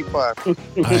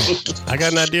 4:25. I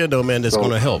got an idea though, man. That's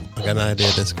gonna help. I got an idea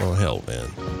that's gonna help, man.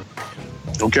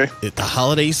 Okay. The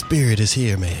holiday spirit is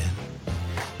here, man.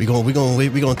 We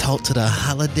gonna talk to the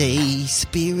holiday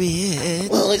spirit.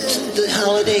 Well, it's the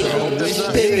holiday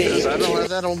spirit. I don't have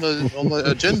that on the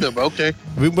agenda, but okay.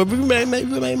 We may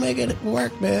make it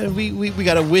work, man. We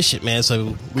gotta wish it, man.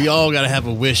 So we all gotta have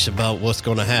a wish about what's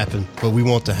gonna happen, what we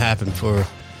want to happen for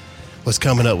what's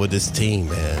coming up with this team,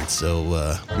 man. So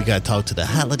we gotta talk to the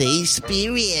holiday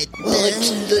spirit. Well,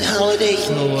 it's the holiday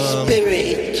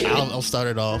spirit. I'll start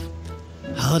it off.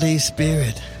 Holiday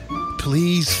spirit,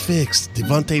 please fix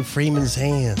Devontae Freeman's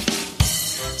hand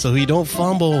so he don't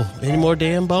fumble any more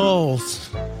damn balls.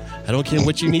 I don't care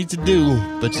what you need to do,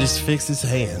 but just fix his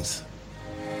hands,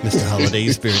 Mr. Holiday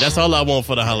Spirit. That's all I want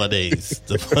for the holidays.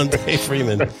 Devontae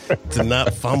Freeman to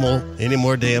not fumble any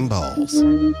more damn balls.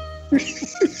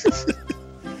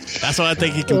 That's why I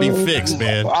think it can be fixed,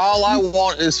 man. All I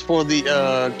want is for the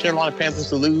Carolina Panthers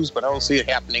to lose, but I don't see it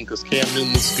happening because Cam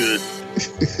Newton looks good.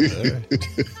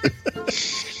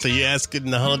 So you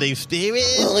asking the holiday spirit?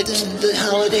 Well, it's the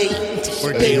holiday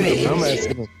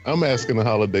spirit. I'm asking the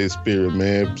holiday spirit,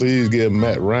 man. Please give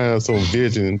Matt Ryan some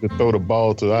vision to throw the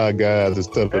ball to our guys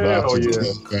instead of the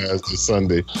opposite guys this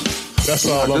Sunday. That's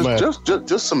all I'm asking.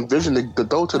 Just some vision to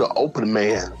go to the open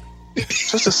man,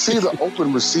 just to see the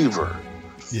open receiver.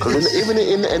 Because even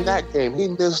in that game, he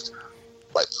missed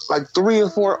like 3 or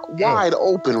 4 wide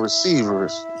open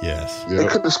receivers. Yes, they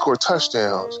couldn't score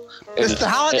touchdowns. It's the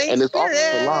holiday and spirit. His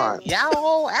offensive line.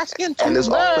 Y'all asking too and his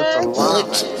much. offensive line.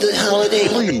 It's the holiday.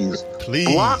 Please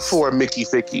block for a Mickey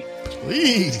Ficky.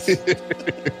 Please.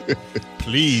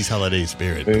 Please, holiday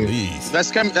spirit. Please.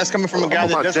 That's coming from a guy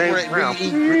that doesn't want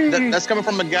to read. That's coming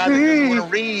from a guy that doesn't want to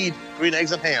read Green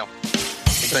Eggs and Ham.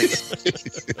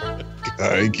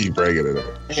 He keep breaking it up.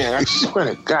 Man, I swear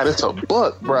to God, it's a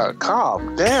buck, bro.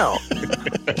 Calm down.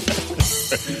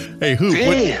 Hey, who?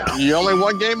 Damn. You only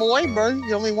 1 game away, bro.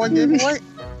 You only 1 game away.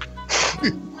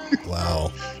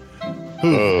 Wow.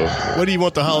 Who? What do you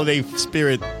want the holiday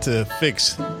spirit to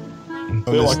fix? I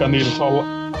feel like I need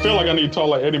to talk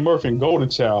like Eddie Murphy and Golden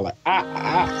Child. Like,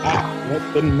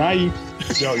 want the knife.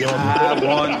 Yo, I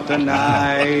want the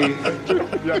knife.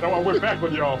 Yeah, no, I went back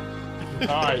with y'all. All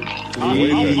right,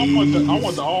 I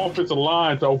want the offensive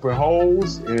line to open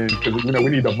holes, and because we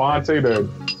need Devontae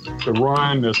to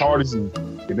run as hard as he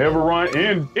can ever run,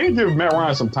 and give Matt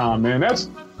Ryan some time, man. That's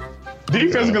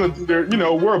defense is gonna do their.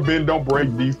 We're a bend don't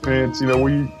break defense.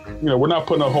 We're not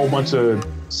putting a whole bunch of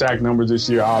sack numbers this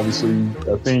year. Obviously,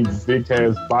 I think Vic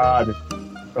has 5.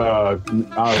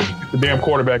 The damn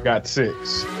quarterback got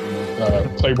 6.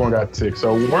 Claiborne got 6.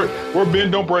 So we're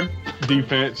bend don't break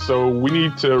defense. So we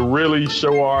need to really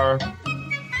show our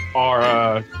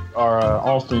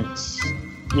offense.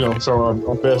 So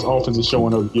our best offense is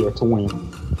showing up here to win.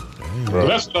 So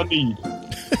that's what I need.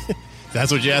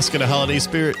 That's what you're asking the holiday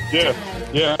spirit?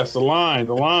 Yeah, it's the line.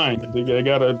 They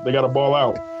gotta ball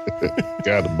out.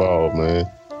 Got the ball, man.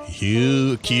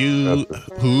 Q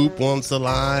Hoop wants the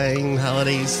line,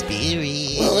 holiday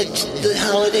spirit. Well, it's the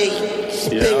holiday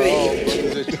spirit.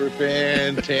 Yo, brothers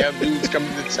tripping. Cam Newton's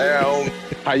coming to town.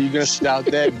 How you gonna stop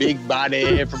that big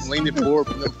body from leaning forward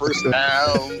from the first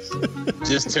downs?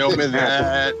 Just tell me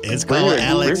that. It's called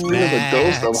Alex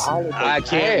Max. I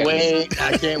can't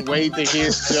wait to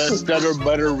hear Stutter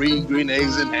Butter read Green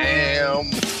Eggs and Ham.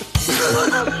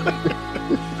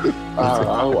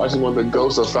 I just want the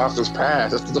ghost of Falcons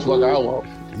pass. That's the fuck I want.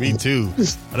 Me too.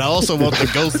 But I also want the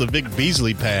ghost of Vic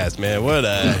Beasley pass, man. What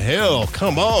the hell?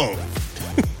 Come on.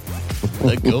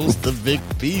 The ghost of Vic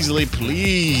Beasley,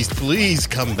 please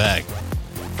come back.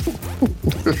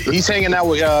 He's hanging out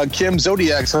with Kim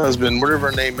Zodiac's husband,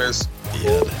 whatever her name is.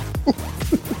 Yeah.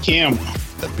 Kim.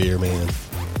 The beer man.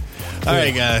 All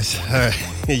right, guys. All right.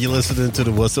 You're listening to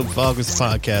the What's Up Falcons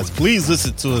podcast. Please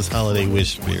listen to us, Holiday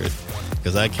Wish Spirit,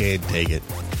 because I can't take it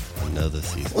another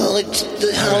season. Well, it's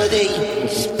the holiday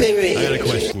spirit. I got a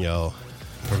question, y'all.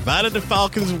 Provided the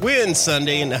Falcons win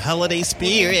Sunday and the holiday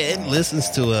spirit listens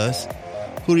to us,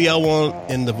 who do y'all want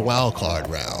in the wild card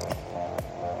round?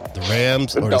 The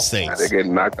Rams or the Saints? They get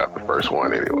knocked out the first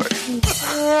one anyway.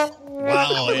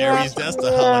 Wow, Aries, that's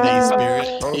the holiday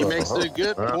spirit. He makes a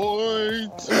good point. Well,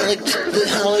 it's the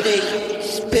holiday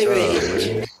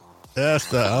spirit. That's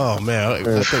the man.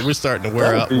 I think we're starting to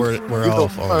wear off on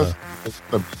the. It's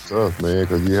tough, man,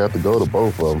 because you have to go to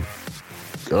both of them.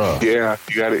 God. Yeah,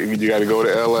 you got to go to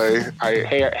LA.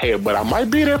 But I might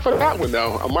be there for that one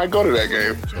though. I might go to that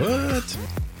game. What?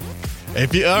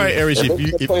 If you all right, Aries,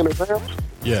 if playing the Rams?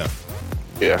 yeah.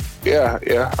 Yeah.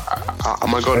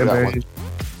 I'm gonna go to that one.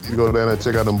 You go down there and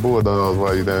check out them Bulldogs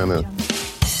while you're down there.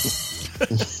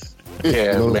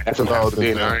 Yeah, man. That's in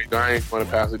Pasadena. I ain't going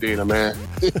to Pasadena, man.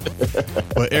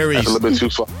 But Aries, that's a little bit too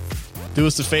far. Do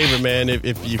us a favor, man.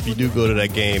 If you do go to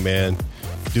that game, man,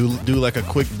 do like a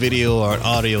quick video or an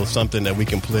audio, something that we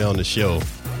can play on the show.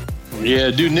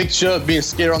 Yeah, do Nick Chubb being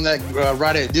scared on that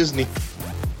ride at Disney.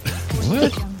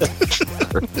 What?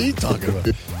 What are you talking about?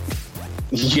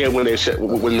 Yeah, when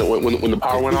the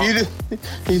power went off.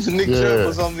 Nick Chubb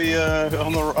was on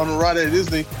the ride at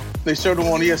Disney. They showed him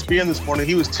on ESPN this morning.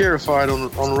 He was terrified on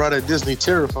the ride at Disney.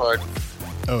 Terrified.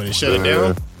 Oh, they shut it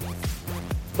down.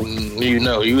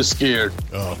 He was scared.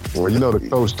 Oh, well, the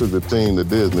coach took the team to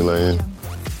Disneyland.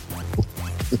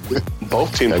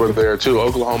 Both teams were there too,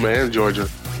 Oklahoma and Georgia.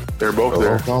 They're both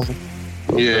there.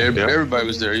 Yeah, everybody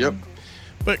was there. Yep.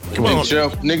 But come on,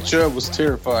 Nick Chubb was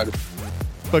terrified.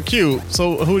 But Q,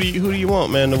 so who do you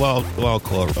want, man? The wild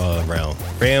card round,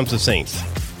 Rams or Saints?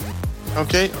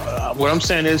 Okay, what I'm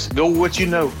saying is go with what you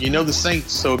know. You know the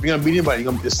Saints, so if you're gonna beat anybody, you're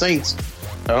gonna beat the Saints.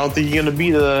 I don't think you're gonna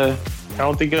beat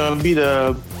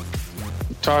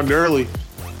Todd Gurley.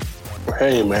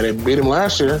 Hey man, they beat him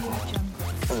last year.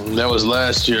 That was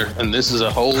last year, and this is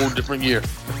a whole different year.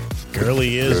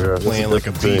 Gurley is playing like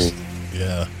a beast.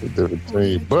 Yeah, a different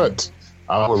team. But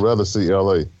I would rather see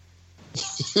LA.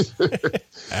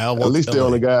 At least they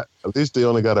only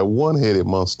got a one-headed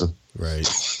monster. Right.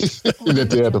 That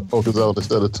they had to focus on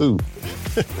instead of two.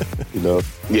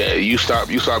 Yeah, you stop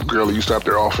Gurley, you stop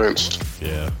their offense.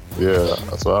 Yeah.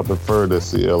 So I prefer to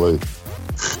see LA.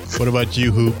 What about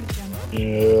you, Hoop?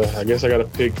 Yeah, I guess I got to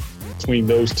pick between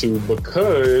those two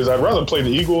because I'd rather play the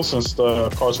Eagles since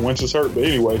Carson Wentz is hurt. But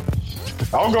anyway,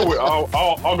 I'll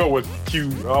go with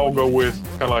Q. I'll go with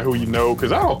kind of like who you know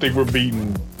because I don't think we're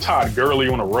beating Todd Gurley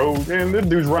on the road. Man, this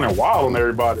dude's running wild on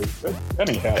everybody. That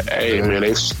ain't happening. Hey man,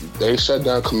 they shut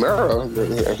down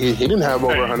Kamara. He didn't have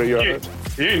over 100 yards.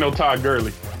 He ain't no Todd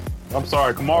Gurley. I'm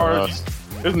sorry, Kamara.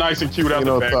 It's nice and cute out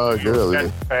the back. Todd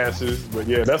Gurley passes, but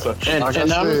yeah, that's a.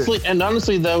 And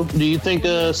honestly, though, do you think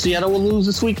Seattle will lose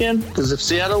this weekend? Because if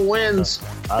Seattle wins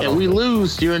and we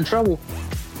lose, you're in trouble.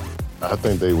 I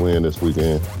think they win this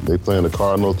weekend. They playing the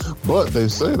Cardinals, but they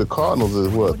say the Cardinals is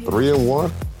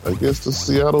 3-1 against the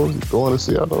Seattle, going to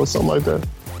Seattle or something like that.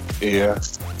 Yeah.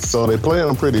 So they play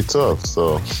them pretty tough.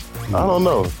 So I don't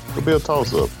know. It'll be a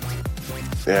toss up.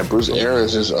 Yeah, Bruce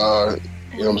Arians is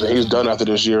he's done after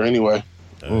this year anyway.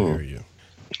 I hear you.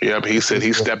 Yeah, but he said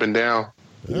he's stepping down.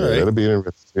 All right. It'll be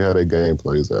interesting to see how that game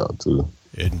plays out too.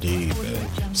 Indeed, man.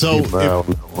 So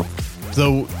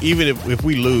even if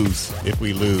we lose,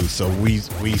 so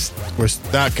we're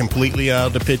not completely out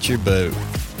of the picture, but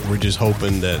we're just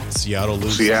hoping that Seattle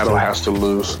loses. Seattle has to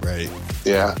lose. Right.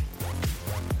 Yeah.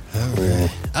 All right.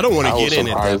 I don't want to get in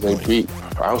at that point.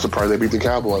 I was surprised they beat the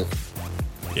Cowboys.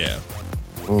 Yeah.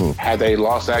 Had they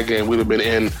lost that game, we'd have been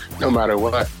in no matter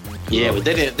what. Yeah, but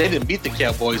they didn't beat the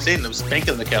Cowboys. They ended up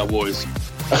spanking the Cowboys.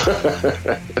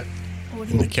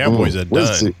 And the Cowboys are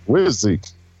done. Where's Zeke?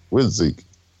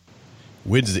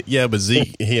 Yeah, but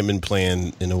Zeke he hadn't been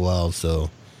playing in a while, so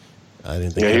I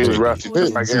didn't think. Yeah, he was rusty,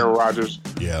 just like Aaron Rodgers.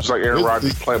 Yeah, just like Aaron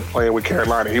Rodgers playing with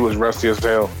Carolina, he was rusty as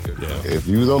hell. Yeah. If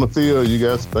you was on the field, you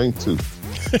got spanked too.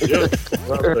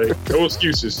 No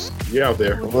excuses. You out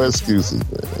there. No excuses,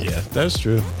 man. Yeah, that's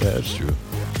true.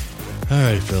 All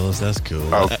right, fellas, that's cool.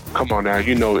 Oh, come on now.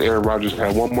 Aaron Rodgers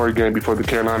had one more game before the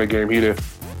Carolina game. He'd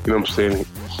have, you know what I'm saying?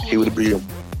 He would have beat him.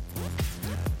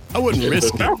 I wouldn't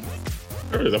risk it.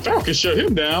 The Falcons shut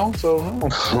him down, so.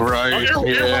 Right.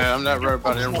 I'm not worried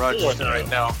about Aaron Rodgers right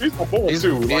now. He's my boy,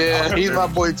 too. He's my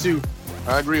boy, too.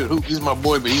 I agree with Hoop. He's my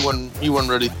boy, but he wasn't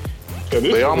ready.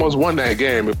 They almost won that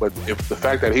game, but if the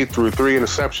fact that he threw 3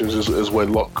 interceptions is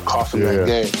what cost him that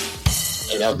game.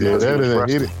 He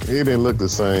didn't look the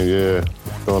same. Yeah,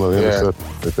 throwing an interception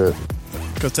like that.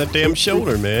 Because that damn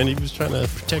shoulder, man. He was trying to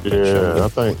protect that shoulder.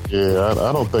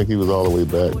 I don't think he was all the way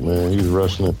back, man. He was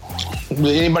rushing it. Did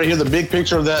anybody hear the big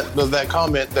picture of that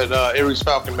comment that Aries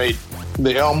Falcon made?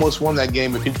 They almost won that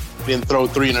game if he didn't throw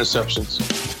 3 interceptions.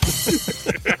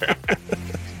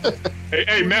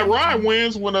 Hey, Matt Ryan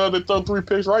wins when they throw 3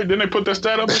 picks, right? Didn't they put that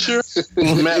stat up this year?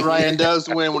 Matt Ryan does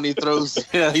win when he throws.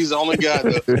 Yeah, he's the only guy,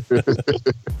 though.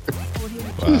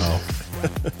 Wow.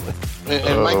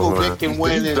 And Michael Vick can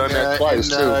win in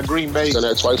Green Bay. He's done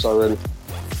that twice already.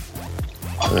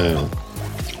 Man. All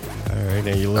right,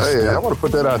 now you listen. Hey, I want to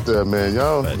put that out there, man.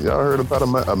 Y'all heard about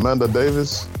Amanda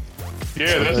Davis?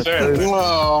 Yeah, that's sad.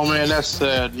 Oh man, that's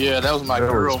sad. Yeah, that was my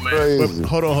girl, man. But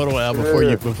hold on, Al.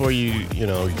 Before you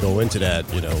go into that,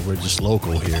 we're just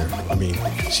local here. I mean,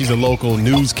 she's a local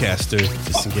newscaster,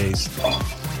 just in case.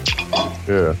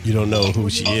 Yeah. You don't know who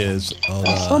she is.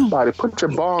 Somebody put your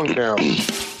bong down.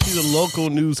 She's a local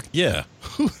news. Yeah.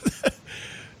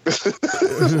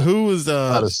 Who was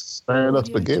stirring up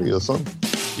spaghetti or something?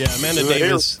 Yeah, Amanda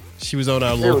Davis. She was on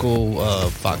our local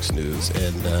Fox News,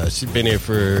 and she's been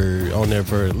on there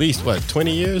for at least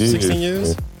 20 years, 16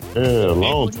 years. Yeah, a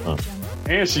long time.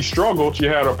 And she struggled. She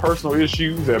had her personal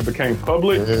issues that became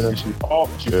public. Yeah. And she fought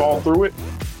through it,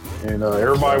 and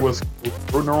everybody was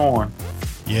rooting her on.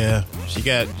 Yeah, she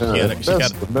got.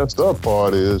 The messed up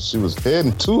part is she was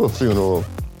heading to a funeral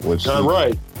when she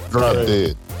dropped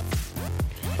dead.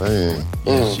 Man.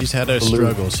 Yeah, she's had her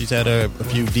struggle. She's had a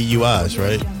few DUIs,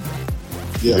 right?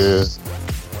 Yeah.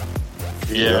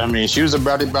 Yeah, I mean, she was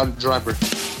about to drive her.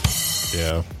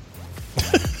 Yeah.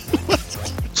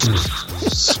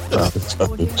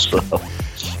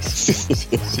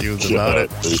 She was about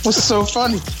it. What's so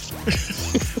funny?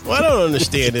 Well, I don't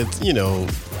understand it.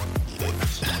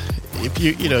 If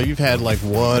you've had like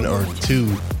one or two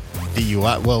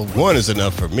DUI. Well, one is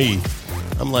enough for me.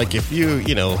 I'm like, if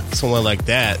someone like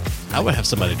that, I would have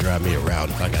somebody drive me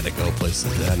around if I got to go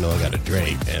places that I know I got to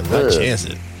drink, and not chance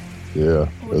it. Yeah,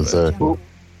 exactly.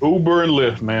 Uber and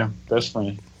Lyft, man. That's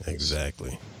fine.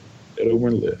 Exactly. Uber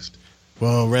and Lyft.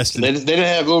 Well, They didn't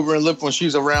have Uber and Lyft when she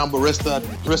was around, but rest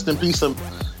in peace,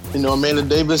 Amanda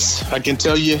Davis. I can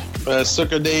tell you,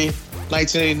 Sucker Day,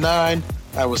 1989.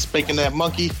 I was spanking that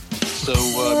monkey. So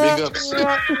big ups.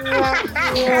 I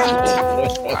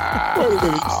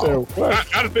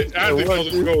didn't think I was going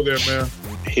to go there, man.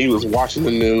 He was watching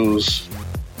the news.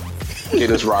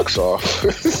 Get his rocks off.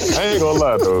 I ain't gonna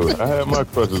lie though, I had my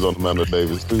crushes on Amanda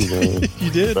Davis too, man. You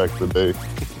did? Back in the day.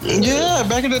 Yeah,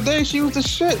 back in the day, she was the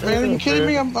shit, man. Are you kidding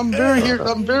me? I'm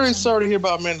very sorry to hear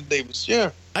about Amanda Davis.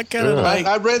 Yeah, I kind of like.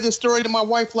 I read this story to my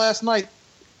wife last night.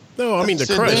 No, I mean the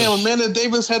said, crush. Damn, Amanda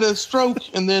Davis had a stroke,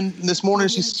 and then this morning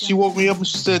she woke me up and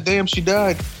she said, "Damn, she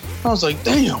died." I was like,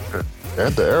 "Damn."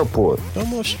 At the airport. No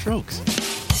more strokes,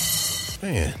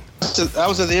 man. I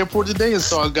was at the airport today and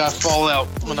saw a guy fall out,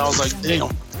 and I was like,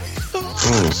 "Damn."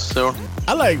 So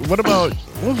I like. What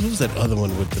was that other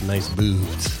one with the nice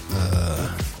boobs?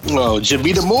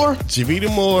 Javita Moore. Javita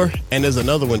Moore, and there's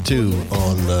another one too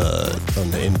on the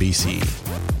NBC.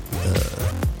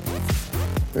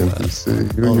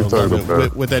 NBC. Who you talking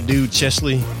about? With that dude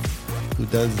Chesley, who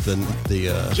does the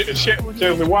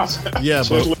Chesley Watson. Yeah,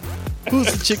 but who's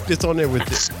the chick that's on there with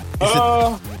this?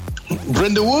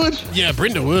 Brenda Wood? Yeah,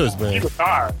 Brenda Woods, man. She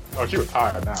retired. Oh, she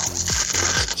retired now.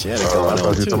 She had I thought you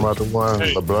were talking about the one,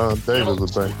 LeBron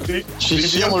Davis, I think.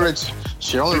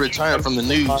 She only retired from the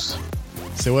news.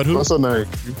 Say what? Who? What's her name?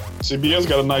 CBS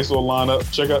got a nice little lineup.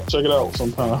 Check it out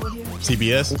sometime.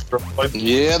 CBS?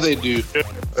 Yeah, they do.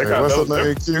 What's her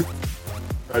name, Q?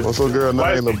 What's her girl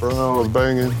name LeBron was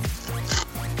banging?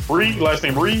 Reed, last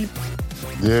name Reed.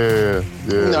 Yeah.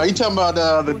 No, you talking about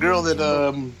the girl that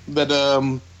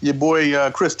your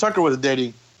boy Chris Tucker was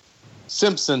dating,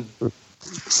 Simpson.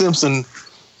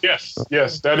 Yes,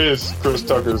 that is Chris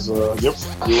Tucker's. Yep,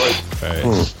 you're right.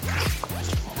 Right.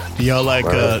 Do y'all like?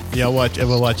 Y'all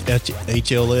ever watch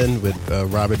HLN with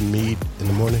Robin Meade in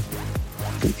the morning?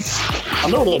 I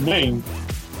know that name.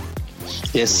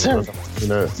 Yes, sir.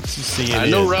 I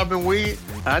know Robin Meade.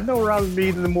 I know Robin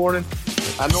Meade in the morning.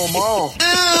 I know them all.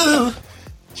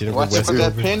 Watching for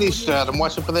that penny shot. I'm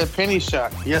watching for that penny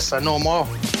shot. Yes, I know them all.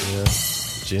 Yeah.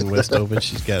 Jen Westover,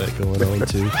 she's got it going on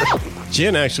too.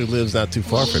 Jen actually lives not too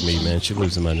far from me, man. She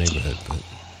lives in my neighborhood. But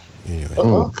anyway.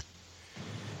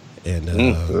 And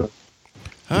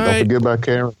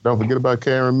Don't forget about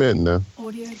Karen Minton now.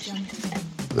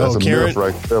 That's Karen.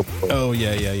 Right there. Oh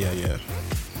yeah.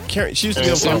 Karen, she used to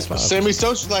be on Fox 5. Sammy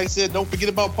Socialite said, "Don't forget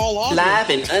about Paul Austin." Live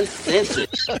and uncensored.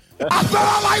 I said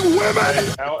I like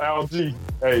women. LG.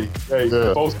 Hey,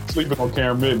 folks sleeping on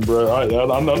Karen Minton, bro. I know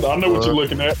what you're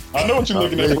looking at. I know what you're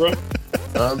looking at, bro.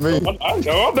 I mean, I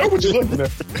know what you're looking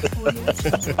at.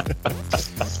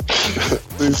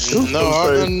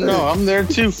 No, I'm there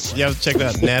too. You have to check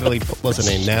out Natalie. What's her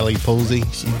name? Natalie Posey.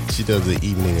 She does the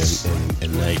evening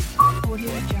and night. Are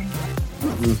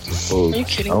you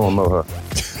kidding me? I don't know her.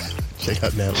 Check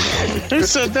out Natalie. Who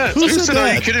said that? Who said that?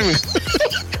 Are you kidding me? Is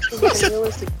that a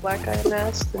realistic black guy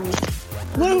mask?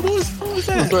 What was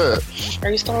that?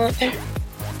 Are you still on there?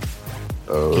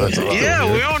 Oh, that's yeah,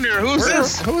 we're on there. Who's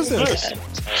this? Who is this?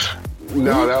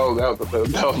 No, that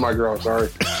was my girl. Sorry.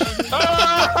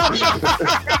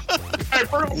 Hey,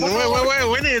 first Wait.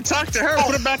 We need to talk to her.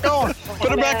 Put it back on.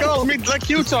 Put it back on. Let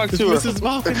Q talk to her. Mrs.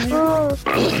 Falcon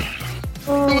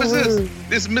Who is this?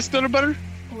 This Miss Stutter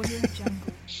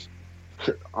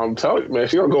I'm telling you, man,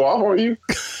 she gonna go off on you.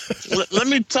 Let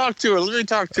me talk to her.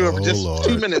 For just Lord.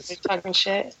 2 minutes. You talking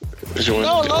shit?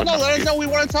 No. Let her know we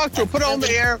want to talk to her. Put her on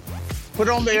the air.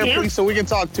 Please, so we can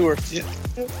talk to her. Yeah.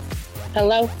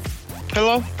 Hello?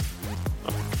 Hello?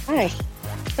 Hi.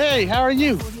 Hey, how are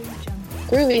you?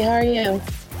 Groovy, how are you?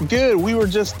 Good. We were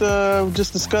just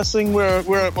discussing.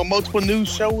 We're a multiple news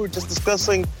show. We're just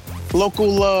discussing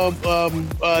local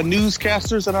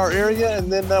newscasters in our area,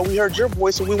 and then we heard your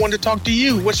voice, and we wanted to talk to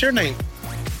you. What's your name?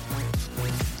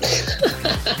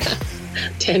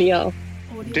 Danielle.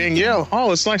 Danielle.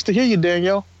 Oh, it's nice to hear you,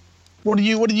 Danielle. What are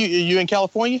you? Are you in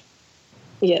California?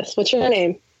 Yes. What's your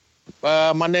name?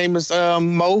 My name is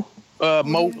Mo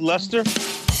Lester.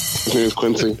 His name is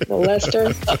Quincy.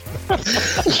 Lester.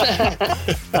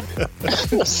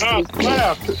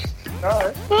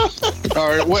 All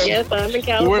right. Yes, I'm in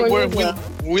California.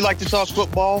 We like to talk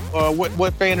football.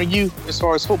 What fan are you as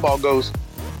far as football goes,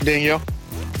 Danielle?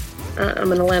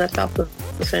 I'm an Atlanta Falcons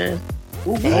fan.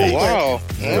 Oh, wow.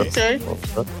 Okay.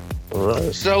 All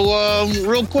right. So,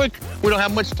 real quick, we don't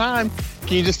have much time.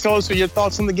 Can you just tell us your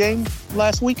thoughts on the game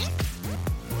last week?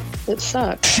 It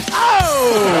sucks.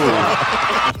 Oh!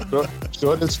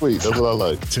 Short and sweet. That's what I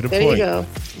like. To the There point. you go.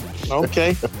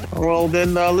 Okay. Well,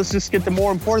 then let's just get to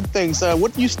more important things.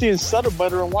 What do you see in Sutter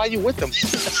Butter, and why are you with them?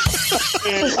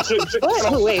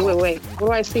 What? Wait. What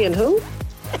do I see in who?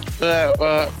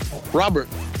 Robert.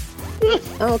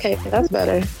 Oh, okay. That's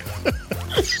better.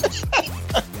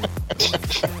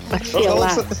 I see a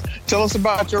lot. Tell us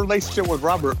about your relationship with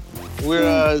Robert.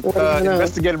 We're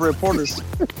investigative reporters.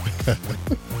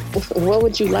 What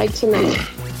would you like to know?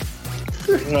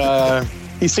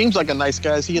 He seems like a nice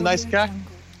guy. Is he a nice guy?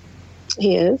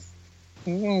 He is.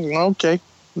 Okay.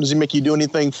 Does he make you do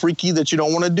anything freaky that you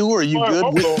don't want to do, or are you good?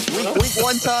 Week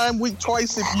one time, week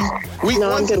twice if you. Week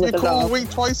No, once I'm good if with you it cool. all. Week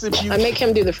twice if you. I make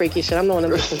him do the freaky shit. I'm the one that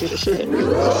makes him do the shit.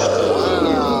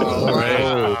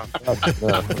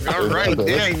 All right,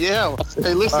 Danielle.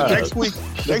 Hey, listen. Next week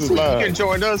you can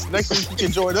join us. Next week you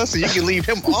can join us, and you can leave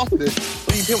him off the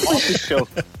show.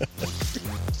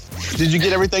 Did you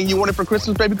get everything you wanted for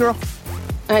Christmas, baby girl?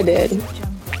 I did.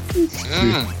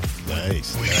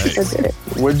 Nice. I did.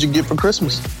 What did you get for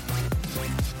Christmas?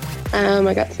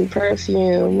 I got some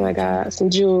perfume. I got some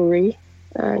jewelry.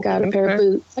 I got a pair of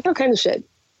boots. I got all kinds of shit.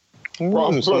 Some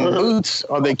boots.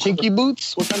 Are they kinky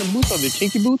boots? What kind of boots are they?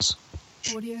 Kinky boots?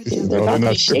 They're about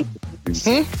to shake.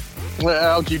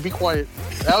 Well, LG, be quiet.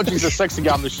 LG's a sexy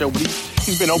guy on the show, but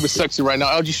he's been over sexy right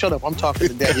now. LG, shut up. I'm talking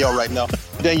to Danielle right now.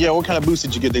 Danielle, what kind of boots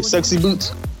did you get? They sexy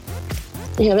boots?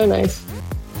 Yeah, they're nice.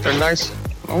 They're nice?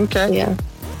 Okay. Yeah.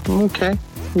 Okay.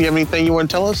 You have anything you want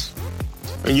to tell us?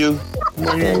 Are you?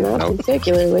 Not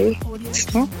particularly.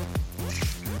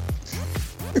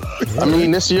 I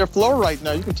mean, this is your floor right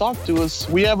now. You can talk to us.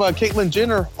 We have Caitlyn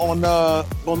Jenner on the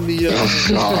warm line.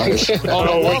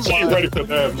 Ready for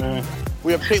that, man.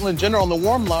 We have Caitlyn Jenner on the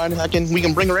warm line. We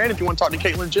can bring her in if you want to talk to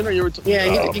Caitlyn Jenner. You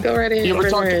go right in. You ever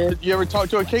talk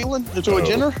to a Caitlyn? To a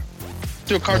Jenner?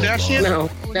 To a Kardashian? No,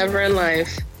 never in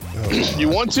life. You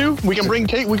want to? We can bring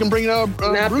Kate. We can bring Not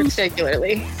Bruce.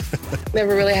 particularly.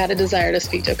 Never really had a desire to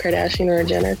speak to a Kardashian or a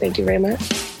Jenner. Thank you very much.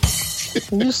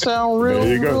 You sound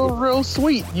real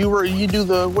sweet. What do you do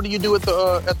at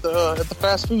the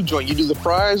fast food joint? You do the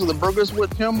fries or the burgers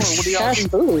with him, or what do y'all do?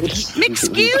 Fast food.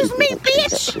 Excuse me,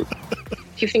 bitch.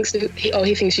 He thinks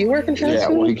you work in fast food? Yeah,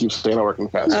 well, he keeps saying I work in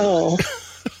fast food. Oh,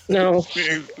 no.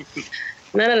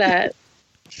 None of that.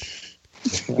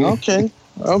 Okay.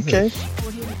 All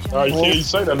right, you can't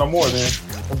say that no more, then.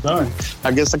 I'm done.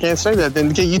 I guess I can't say that.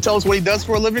 Then can you tell us what he does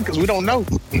for a living? Because we don't know.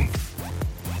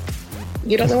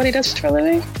 You don't know what he does for a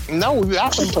living? No, we've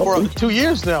asked him for 2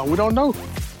 years now. We don't know.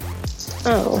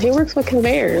 Oh, he works with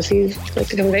conveyors. He's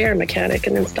like a conveyor mechanic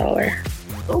and installer.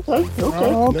 Okay.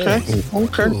 Cool.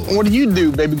 What do you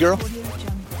do, baby girl?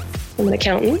 I'm an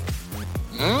accountant.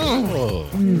 Oh.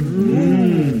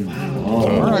 All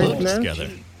right, man. Together.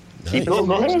 Keep your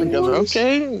hands together.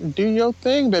 Okay, do your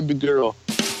thing, baby girl.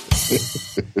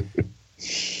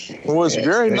 Well, it's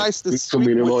very nice to speak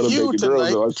with you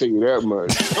tonight. Girl, I'll tell you that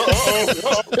much.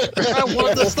 I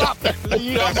wanted to stop.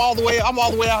 I'm all the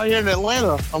way out here in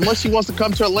Atlanta. Unless she wants to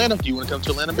come to Atlanta. Do you want to come to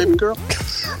Atlanta, baby girl?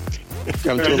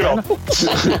 Come to Atlanta.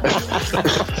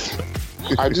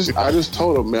 I just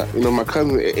told him, man, my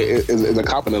cousin is a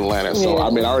cop in Atlanta, so I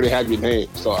mean, I already have your name.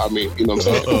 So I mean, what I'm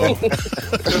saying?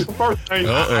 First name.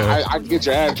 I get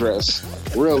your address.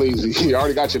 Real easy. You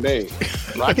already got your name.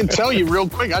 I can tell you real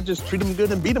quick. I just treat them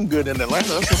good and beat them good in Atlanta.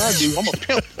 That's what I do. I'm a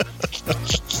pimp.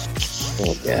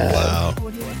 Oh, God. Wow.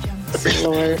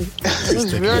 Lord. It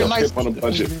was very nice.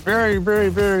 Very, very,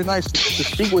 very nice to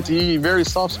speak with you. You're very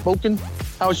soft-spoken.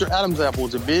 How's your Adam's apple?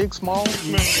 Is it big, small?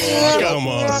 Come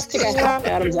on. I think I have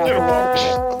Adam's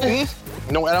apple.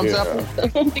 No Adam's apple? I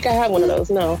don't think I have one of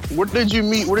those, no. Where did you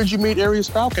meet Aries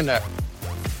Falcon at?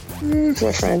 My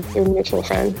friend. Your mutual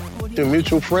friend. Your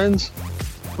mutual friends?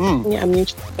 Yeah, a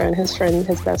mutual friend.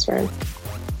 His best friend.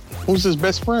 Who's his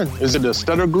best friend? Is it a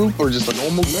stutter group or just a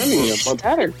normal group?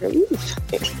 Stutter group.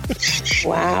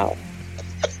 Wow.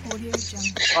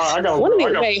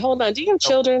 Wait, hold on. Do you have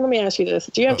children? Let me ask you this.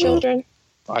 Do you have children?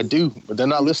 I do, but they're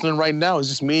not listening right now. It's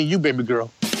just me and you, baby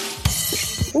girl.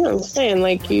 You know what I'm saying?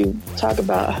 Like, you talk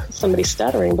about somebody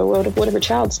stuttering, but what if a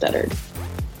child stuttered?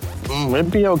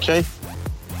 It'd be okay.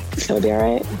 That would be all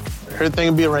right? Everything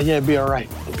would be all right. Yeah, it'd be all right.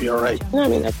 It'd be all right. No, I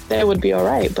mean, that would be all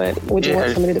right, but would you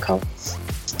want somebody to call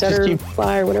stutter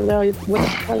fly or whatever the hell you're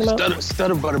talking about?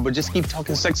 Stutter butter, but just keep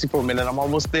talking sexy for a minute. I'm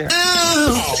almost there.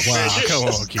 Oh, wow. Come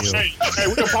on, Q.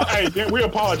 We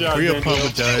apologize. We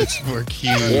apologize for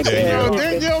Q.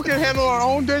 Danielle can handle her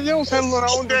own. Danielle's handling her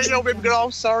own. Danielle, baby girl,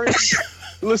 I'm sorry.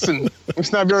 Listen,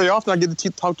 it's not very often I get to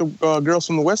talk to girls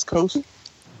from the West Coast.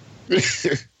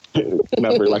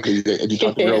 Not very likely that you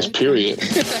talk to girls, period.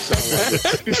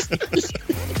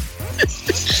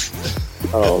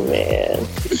 Oh, man.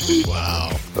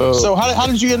 Wow. So how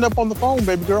did you end up on the phone,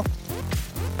 baby girl?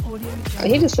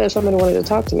 He just said somebody wanted to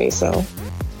talk to me, so.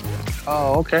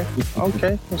 Oh, okay.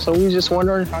 Okay. So we just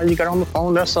wondering how you got on the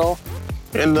phone, that's all.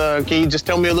 And can you just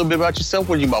tell me a little bit about yourself?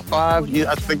 What are you, about 5?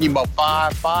 I think you about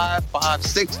 5,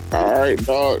 6. All right,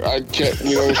 dog. I can't,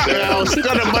 you know what I'm saying?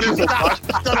 Stutter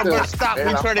butter,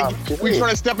 stop. We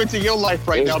trying to step into your life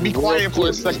right now. Be quiet for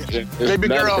a second. Baby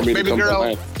girl.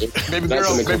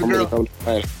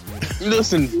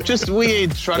 Listen, we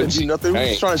ain't trying to do nothing. We're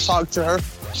just trying to talk to her.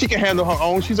 She can handle her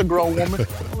own. She's a grown woman.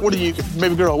 What are you,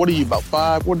 baby girl? What are you, about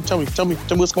 5? Tell me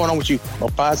what's going on with you.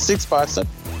 About 5, 6, 5,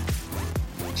 7.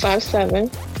 5'7".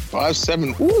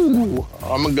 5'7". Ooh,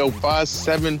 I'm gonna go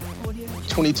 5'7",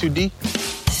 22D.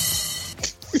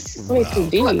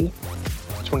 22D.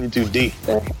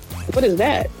 22D. What is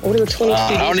that? What is a 22D?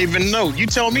 I don't even know. You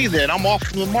tell me that. I'm off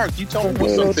from the mark. You tell me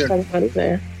what's up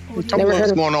there. Tell me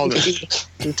what's going on there.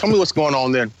 Tell me what's going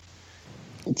on there.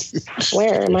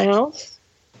 Where? In my house?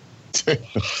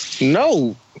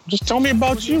 No. Just tell me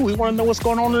about you. We want to know what's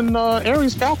going on in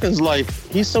Aries Falcon's life.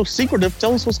 He's so secretive.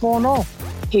 Tell us what's going on.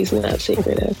 He's not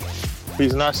secretive.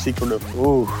 He's not secretive.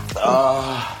 Ooh.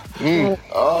 Oh my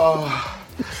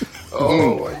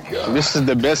God. This is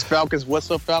the best Falcons.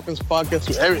 What's Up Falcons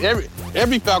podcast.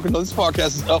 Every Falcon on this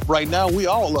podcast is up right now. We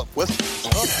all up. What's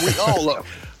up? We all up.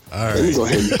 All right. Let me go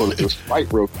ahead and put this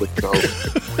fight real quick, though.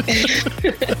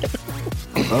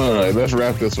 All right, let's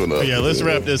wrap this one up. Yeah, let's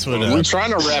wrap this one up. We're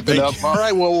trying to wrap it up. All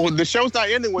right, well, the show's not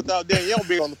ending without Danielle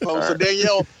being on the phone. So,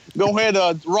 Danielle, go ahead,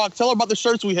 Rock, tell her about the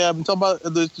shirts we have and tell about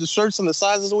the shirts and the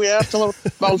sizes we have. Tell her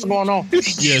about what's going on.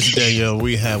 Yes, Danielle,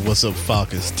 we have What's Up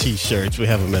Falcons t-shirts. We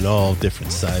have them in all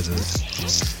different sizes.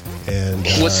 And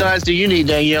what size do you need,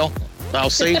 Danielle? I'll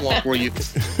save one for you.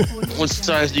 What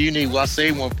size do you need? Well, I'll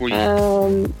save one for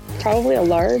you. Probably a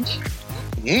large.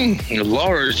 A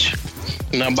large.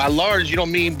 Now, by large, you don't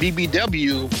mean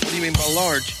BBW. What do you mean by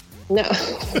large? No.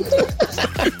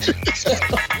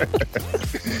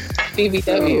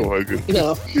 BBW. Oh, my goodness.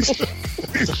 No.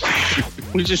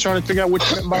 We're just trying to figure out what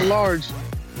you meant by large.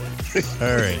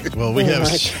 all right. Well, we have.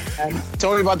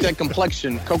 Tell me about that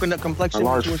complexion, coconut complexion. A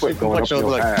large foot going up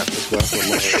your ass.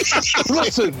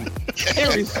 Listen,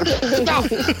 Aries, stop.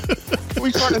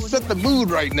 We're trying to set the mood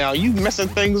right now. You messing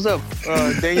things up.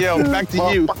 Danielle, back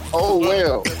to you. Oh,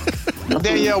 well.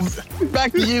 Danielle,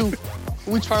 back to you.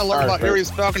 We trying to learn about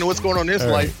Aries Falcon and what's going on in his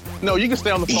life. No, you can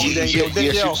stay on the phone, Danielle.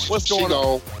 Danielle, what's going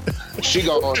on? She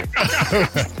gone.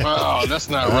 Oh, that's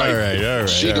not right. All right.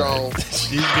 She gone.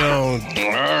 She's gone.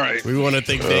 All right. We want to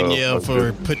thank Danielle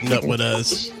for putting up with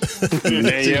us.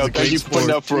 Danielle, thank you for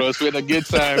putting up for us. We had a good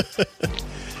time.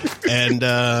 And,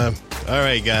 all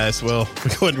right, guys. Well,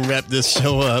 we're going to wrap this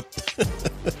show up.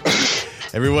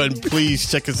 Everyone, please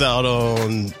check us out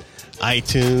on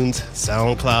iTunes,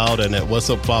 SoundCloud, and at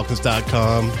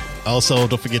whatsupfalcons.com. Also,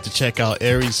 don't forget to check out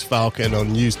Aries Falcon on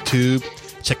YouTube.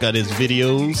 Check out his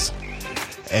videos.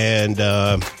 And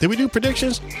did we do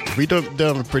predictions? We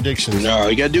done predictions. No,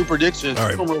 you got to do predictions. All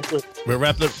right. We'll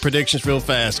wrap up predictions real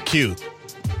fast. Q,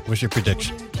 what's your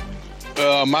prediction?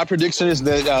 My prediction is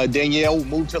that Danielle will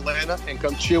move to Atlanta and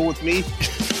come chill with me.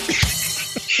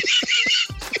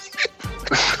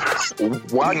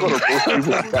 why go to roast people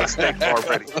who got steak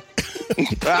already?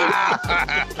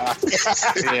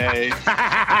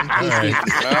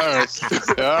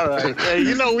 All right. Hey,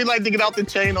 you know, we like to get out the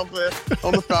chain on the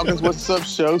Falcons What's Up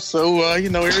show. So, you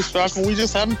know, Aries Falcon, we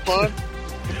just having fun.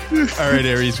 All right,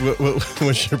 Aries,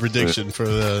 what's your prediction for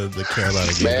the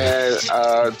Carolina game? Man,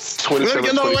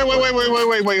 27. No,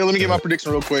 wait. Let me get my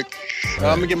prediction real quick. I'm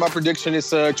going to get my prediction.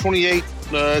 It's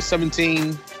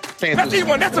 28-17 Panthers.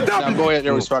 That's a W. Now, go ahead,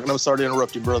 Aries Falcon. I'm sorry to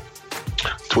interrupt you, brother.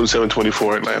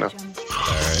 27-24 Atlanta. All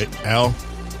right, Al?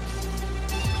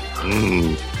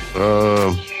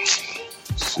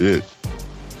 Shit.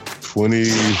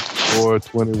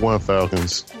 24-21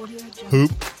 Falcons.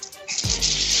 Hoop?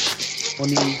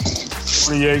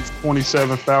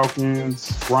 28-27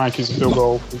 Falcons. Ryan kicks a field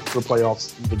goal for the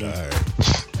playoffs. All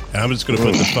right. I'm just going to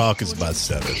put the Falcons by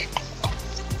 7.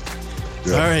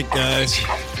 Yeah. All right, guys.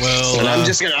 Well, and I'm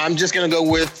just gonna go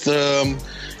with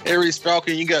Aries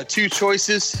Falcon. You got 2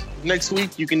 choices next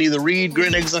week. You can either read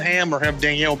Green Eggs and Ham or have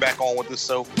Danielle back on with us.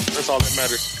 So that's all that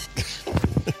matters.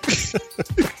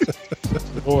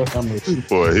 Boy,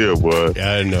 here, boy.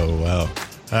 Yeah, I know. Wow.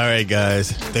 All right,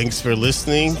 guys. Thanks for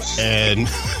listening, and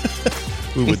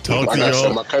we would talk to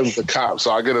y'all. My cousin's a cop,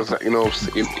 so I get his, so I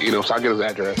get his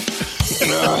address.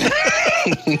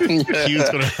 Q's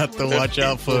gonna have to watch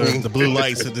out for the blue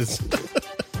lights in this.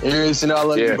 Aries, you know I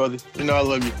love you, brother. You know I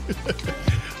love you.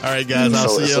 All right, guys. I'll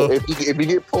see you. So if you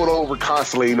get pulled over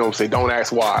constantly, you know what I'm saying, don't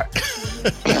ask why.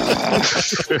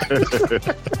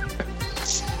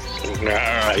 All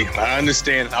right, I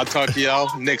understand. I'll talk to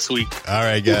y'all next week. All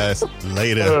right, guys.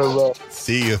 Later.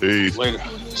 See you. Peace. Later.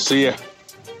 See ya.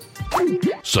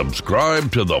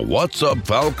 Subscribe to the What's Up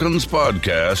Falcons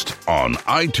podcast on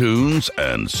iTunes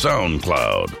and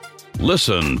SoundCloud.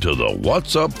 Listen to the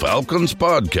What's Up Falcons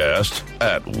podcast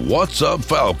at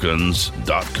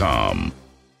whatsupfalcons.com.